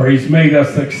 Or he's made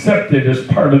us accepted as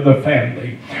part of the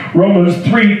family. Romans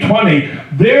 3:20,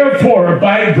 therefore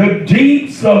by the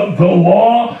deeds of the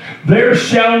law there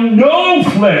shall no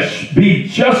flesh be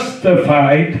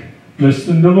justified,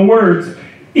 listen to the words,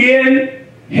 in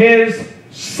his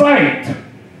sight.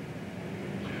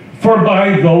 For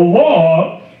by the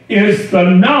law is the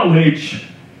knowledge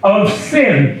of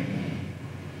sin.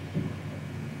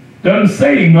 Doesn't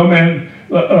say no man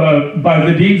by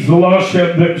the deeds of the law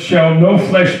shall no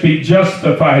flesh be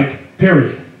justified,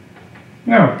 period.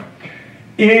 No.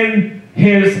 In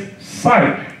his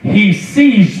sight, he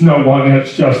sees no one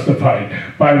as justified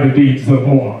by the deeds of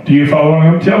the law. Do you follow what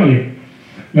I'm telling you?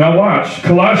 Now watch,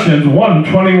 Colossians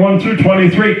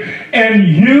 1:21-23. And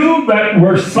you that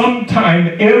were sometime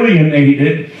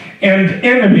alienated and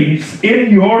enemies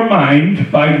in your mind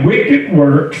by wicked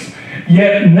works,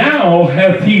 yet now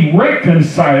hath he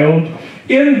reconciled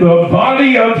in the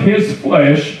body of his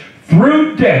flesh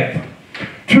through death,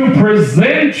 to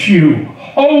present you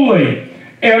holy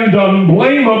and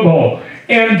unblameable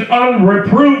and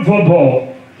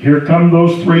unreprovable. Here come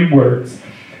those three words.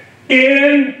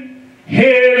 In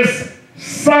his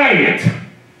sight.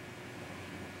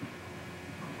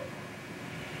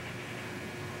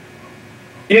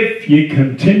 If ye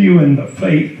continue in the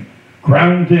faith,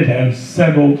 grounded and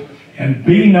settled, and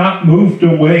be not moved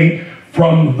away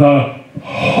from the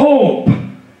hope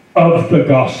of the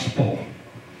gospel,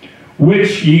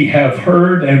 which ye have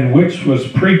heard, and which was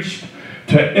preached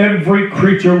to every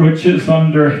creature which is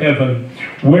under heaven,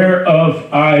 whereof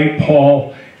I,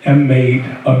 Paul, am made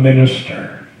a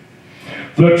minister.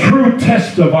 The true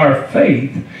test of our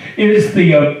faith is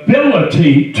the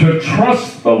ability to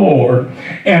trust the Lord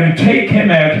and take him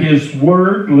at his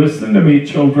word, listen to me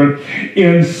children,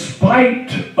 in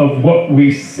spite of what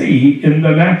we see in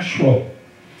the natural.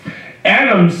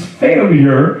 Adam's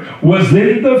failure was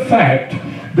in the fact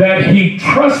that he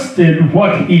trusted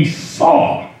what he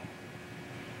saw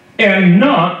and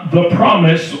not the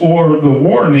promise or the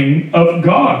warning of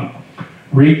God.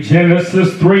 Read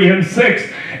Genesis 3:6.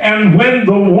 And when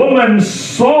the woman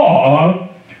saw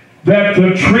that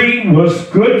the tree was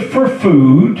good for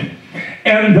food,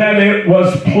 and that it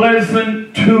was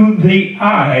pleasant to the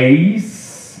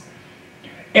eyes,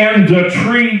 and a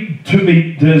tree to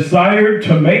be desired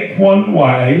to make one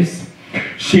wise,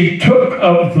 She took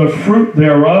of the fruit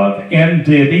thereof, and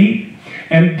did eat,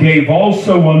 and gave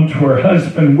also unto her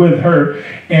husband with her,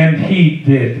 and he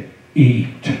did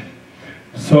eat.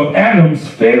 So Adam's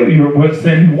failure was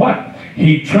in what?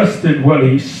 He trusted what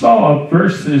he saw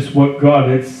versus what God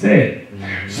had said.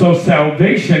 So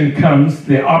salvation comes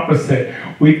the opposite.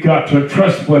 We've got to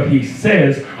trust what he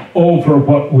says over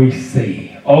what we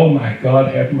see. Oh my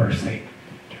God, have mercy.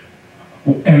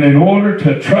 And in order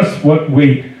to trust what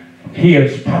he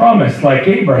has promised, like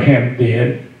Abraham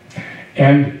did,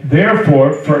 and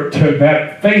therefore to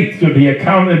that faith to be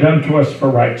accounted unto us for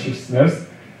righteousness,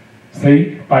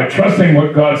 see, by trusting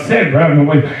what God said, rather than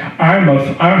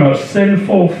I'm a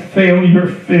sinful,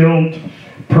 failure-filled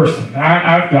person.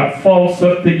 I've got faults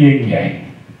up the yin-yang.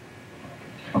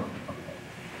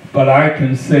 But I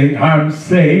can sing, I'm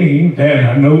saved, and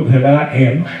I know that I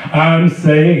am. I'm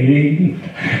saved,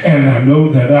 and I know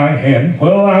that I am.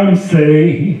 Well, I'm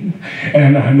saved,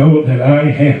 and I know that I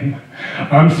am.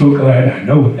 I'm so glad I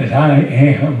know that I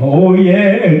am. Oh,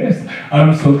 yes,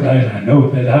 I'm so glad I know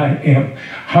that I am.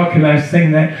 How can I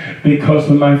sing that? Because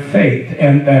of my faith,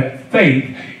 and that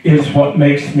faith is what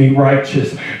makes me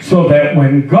righteous. So that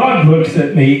when God looks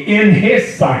at me in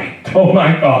his sight, oh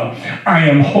my God, I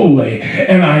am holy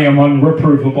and I am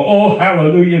unreprovable. Oh,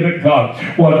 hallelujah to God.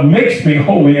 What makes me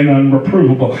holy and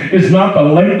unreprovable is not the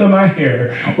length of my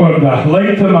hair or the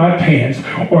length of my pants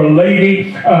or, lady,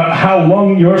 how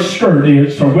long your skirt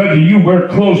is or whether you wear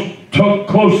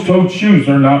closed-toed shoes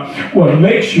or not. What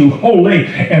makes you holy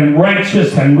and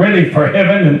righteous and ready for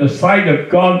heaven in the sight of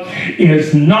God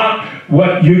is not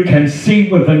what you can see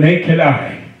with the naked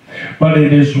eye, but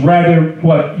it is rather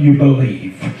what you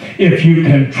believe. If you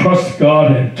can trust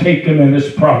God and take him in his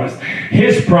promise.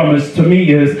 His promise to me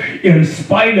is, in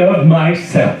spite of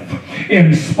myself,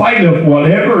 in spite of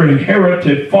whatever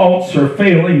inherited faults or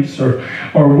failings or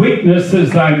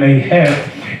weaknesses I may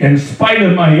have, in spite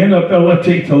of my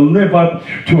inability to live up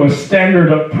to a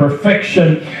standard of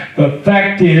perfection, the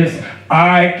fact is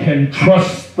I can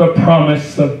trust the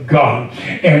promise of God.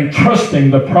 And trusting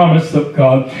the promise of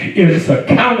God is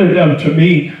accounted unto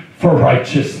me for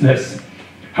righteousness.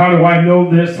 How do I know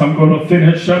this? I'm going to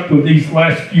finish up with these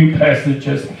last few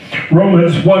passages.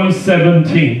 Romans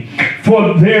 1:17.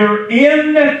 For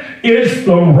therein is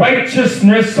the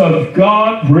righteousness of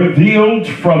God revealed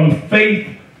from faith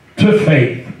to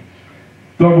faith.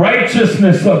 The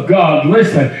righteousness of God,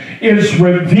 listen, is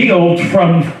revealed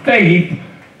from faith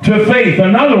to faith.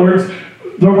 In other words,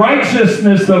 the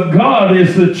righteousness of God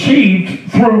is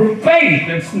achieved through faith.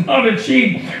 It's not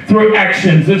achieved through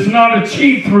actions. It's not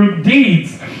achieved through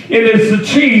deeds. It is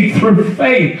achieved through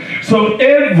faith. So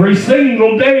every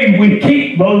single day we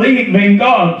keep believing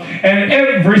God. And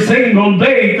every single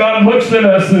day God looks at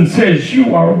us and says,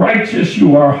 you are righteous,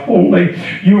 you are holy,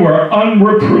 you are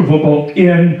unreprovable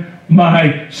in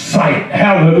my sight.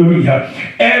 Hallelujah.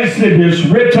 As it is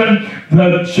written,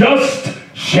 the just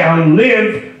shall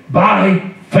live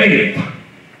by faith.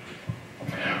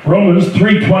 Romans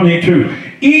 3:22.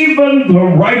 Even the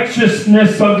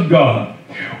righteousness of God,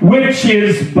 which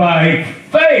is by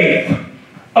faith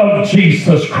of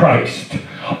Jesus Christ,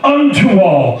 unto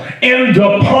all and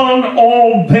upon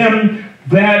all them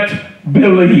that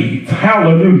believe.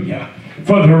 Hallelujah.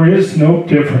 For there is no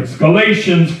difference.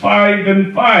 Galatians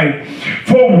 5:5.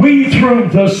 For we through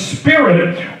the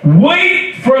Spirit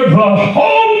wait for the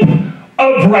hope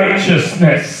of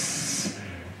righteousness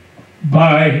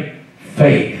by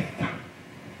faith.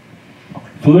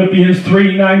 Philippians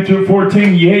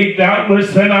 3:9-14. Yea,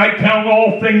 doubtless, and I count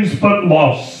all things but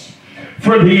loss,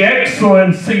 for the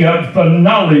excellency of the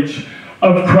knowledge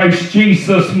of Christ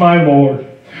Jesus my Lord,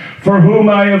 for whom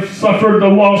I have suffered the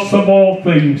loss of all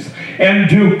things, and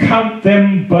do count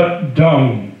them but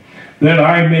dung, that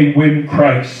I may win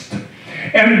Christ,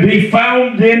 and be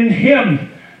found in him,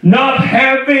 not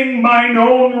having mine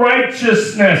own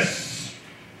righteousness,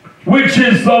 which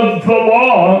is of the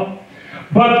law,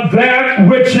 but that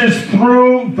which is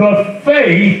through the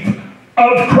faith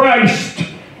of Christ,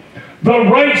 the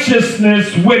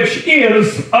righteousness which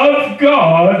is of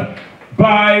God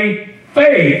by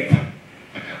faith,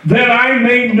 that I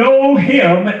may know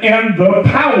him and the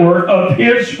power of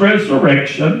his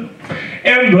resurrection,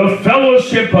 and the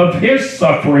fellowship of his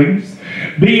sufferings,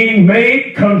 being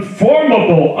made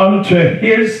conformable unto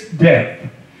his death.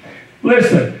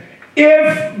 Listen,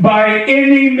 if by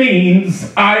any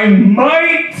means I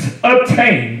might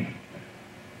attain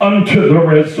unto the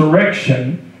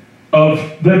resurrection of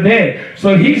the dead.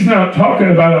 So he's not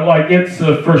talking about it like it's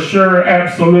a for sure,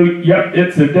 absolute, yep,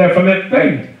 it's a definite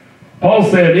thing. Paul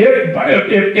said, if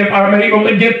I'm able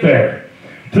to get there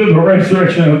to the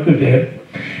resurrection of the dead,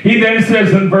 He then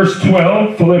says in verse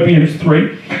 12, Philippians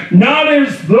 3, not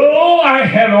as though I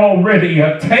had already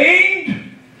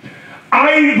attained,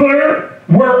 either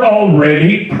were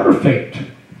already perfect,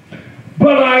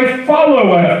 but I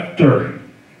follow after,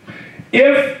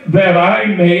 if that I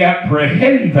may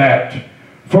apprehend that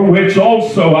for which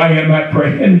also I am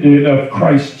apprehended of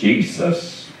Christ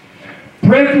Jesus.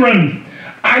 Brethren,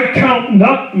 I count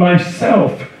not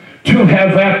myself to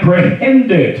have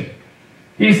apprehended.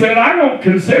 He said, I don't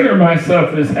consider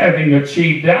myself as having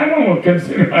achieved it. I don't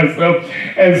consider myself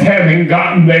as having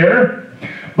gotten there.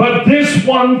 But this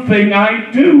one thing I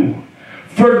do,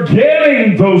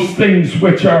 forgetting those things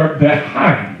which are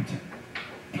behind.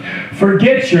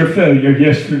 Forget your failure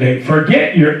yesterday.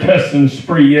 Forget your cussing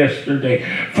spree yesterday.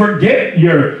 Forget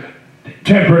your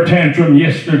temper tantrum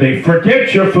yesterday.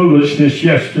 Forget your foolishness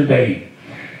yesterday.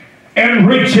 And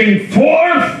reaching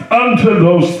forth unto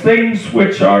those things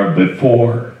which are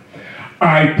before,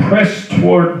 I press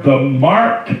toward the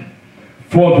mark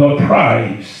for the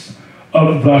prize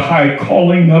of the high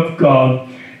calling of God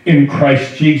in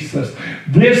Christ Jesus.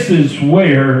 This is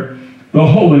where the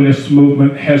holiness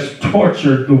movement has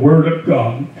tortured the Word of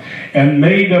God and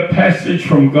made a passage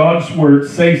from God's Word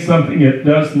say something it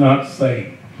does not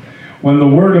say. When the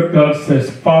Word of God says,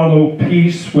 follow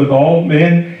peace with all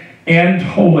men and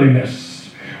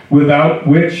holiness, without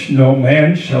which no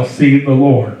man shall see the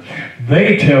Lord.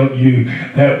 They tell you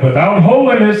that without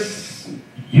holiness,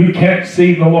 you can't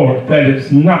see the Lord. That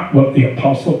is not what the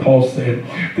Apostle Paul said.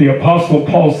 The Apostle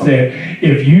Paul said,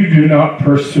 if you do not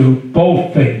pursue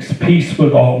both things, peace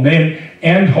with all men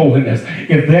and holiness,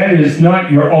 if that is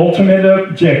not your ultimate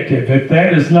objective, if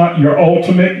that is not your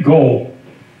ultimate goal,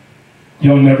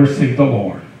 you'll never see the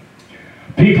Lord.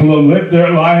 People who live their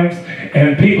lives,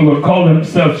 and people who call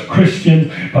themselves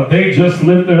Christians, but they just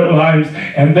live their lives,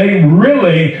 and they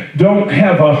really don't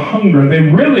have a hunger. They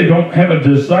really don't have a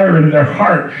desire in their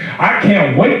heart. I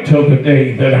can't wait till the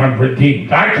day that I'm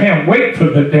redeemed. I can't wait for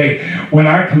the day when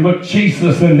I can look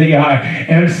Jesus in the eye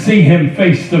and see him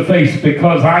face to face,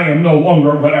 because I am no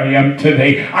longer what I am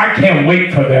today. I can't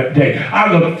wait for that day.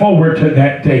 I look forward to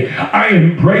that day. I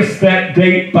embrace that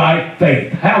day by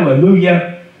faith.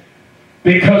 Hallelujah.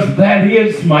 Because that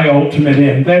is my ultimate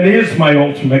end. That is my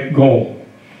ultimate goal.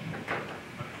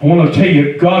 I want to tell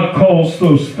you, God calls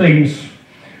those things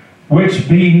which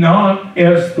be not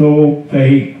as though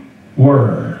they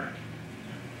were.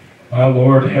 My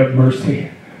Lord, have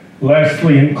mercy.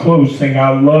 Lastly, in closing,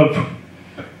 I love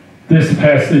this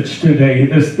passage today.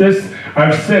 This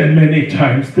I've said many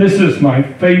times, this is my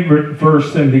favorite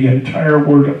verse in the entire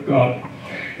Word of God.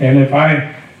 And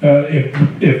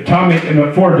if Tommy can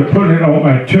afford to put it on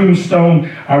my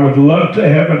tombstone, I would love to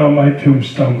have it on my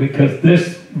tombstone, because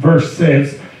this verse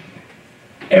says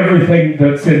everything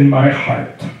that's in my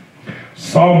heart.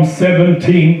 Psalm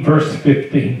 17, verse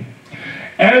 15.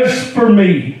 As for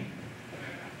me,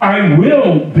 I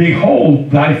will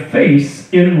behold thy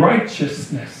face in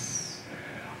righteousness.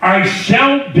 I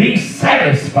shall be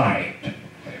satisfied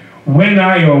when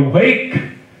I awake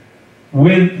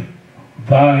with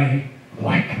thy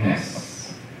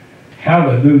likeness.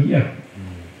 Hallelujah.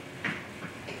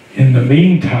 In the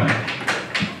meantime,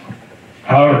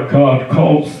 our God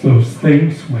calls those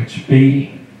things which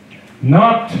be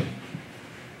not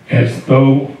as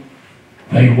though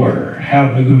they were.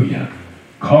 Hallelujah.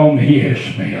 Call me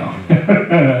Ishmael.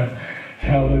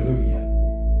 Hallelujah.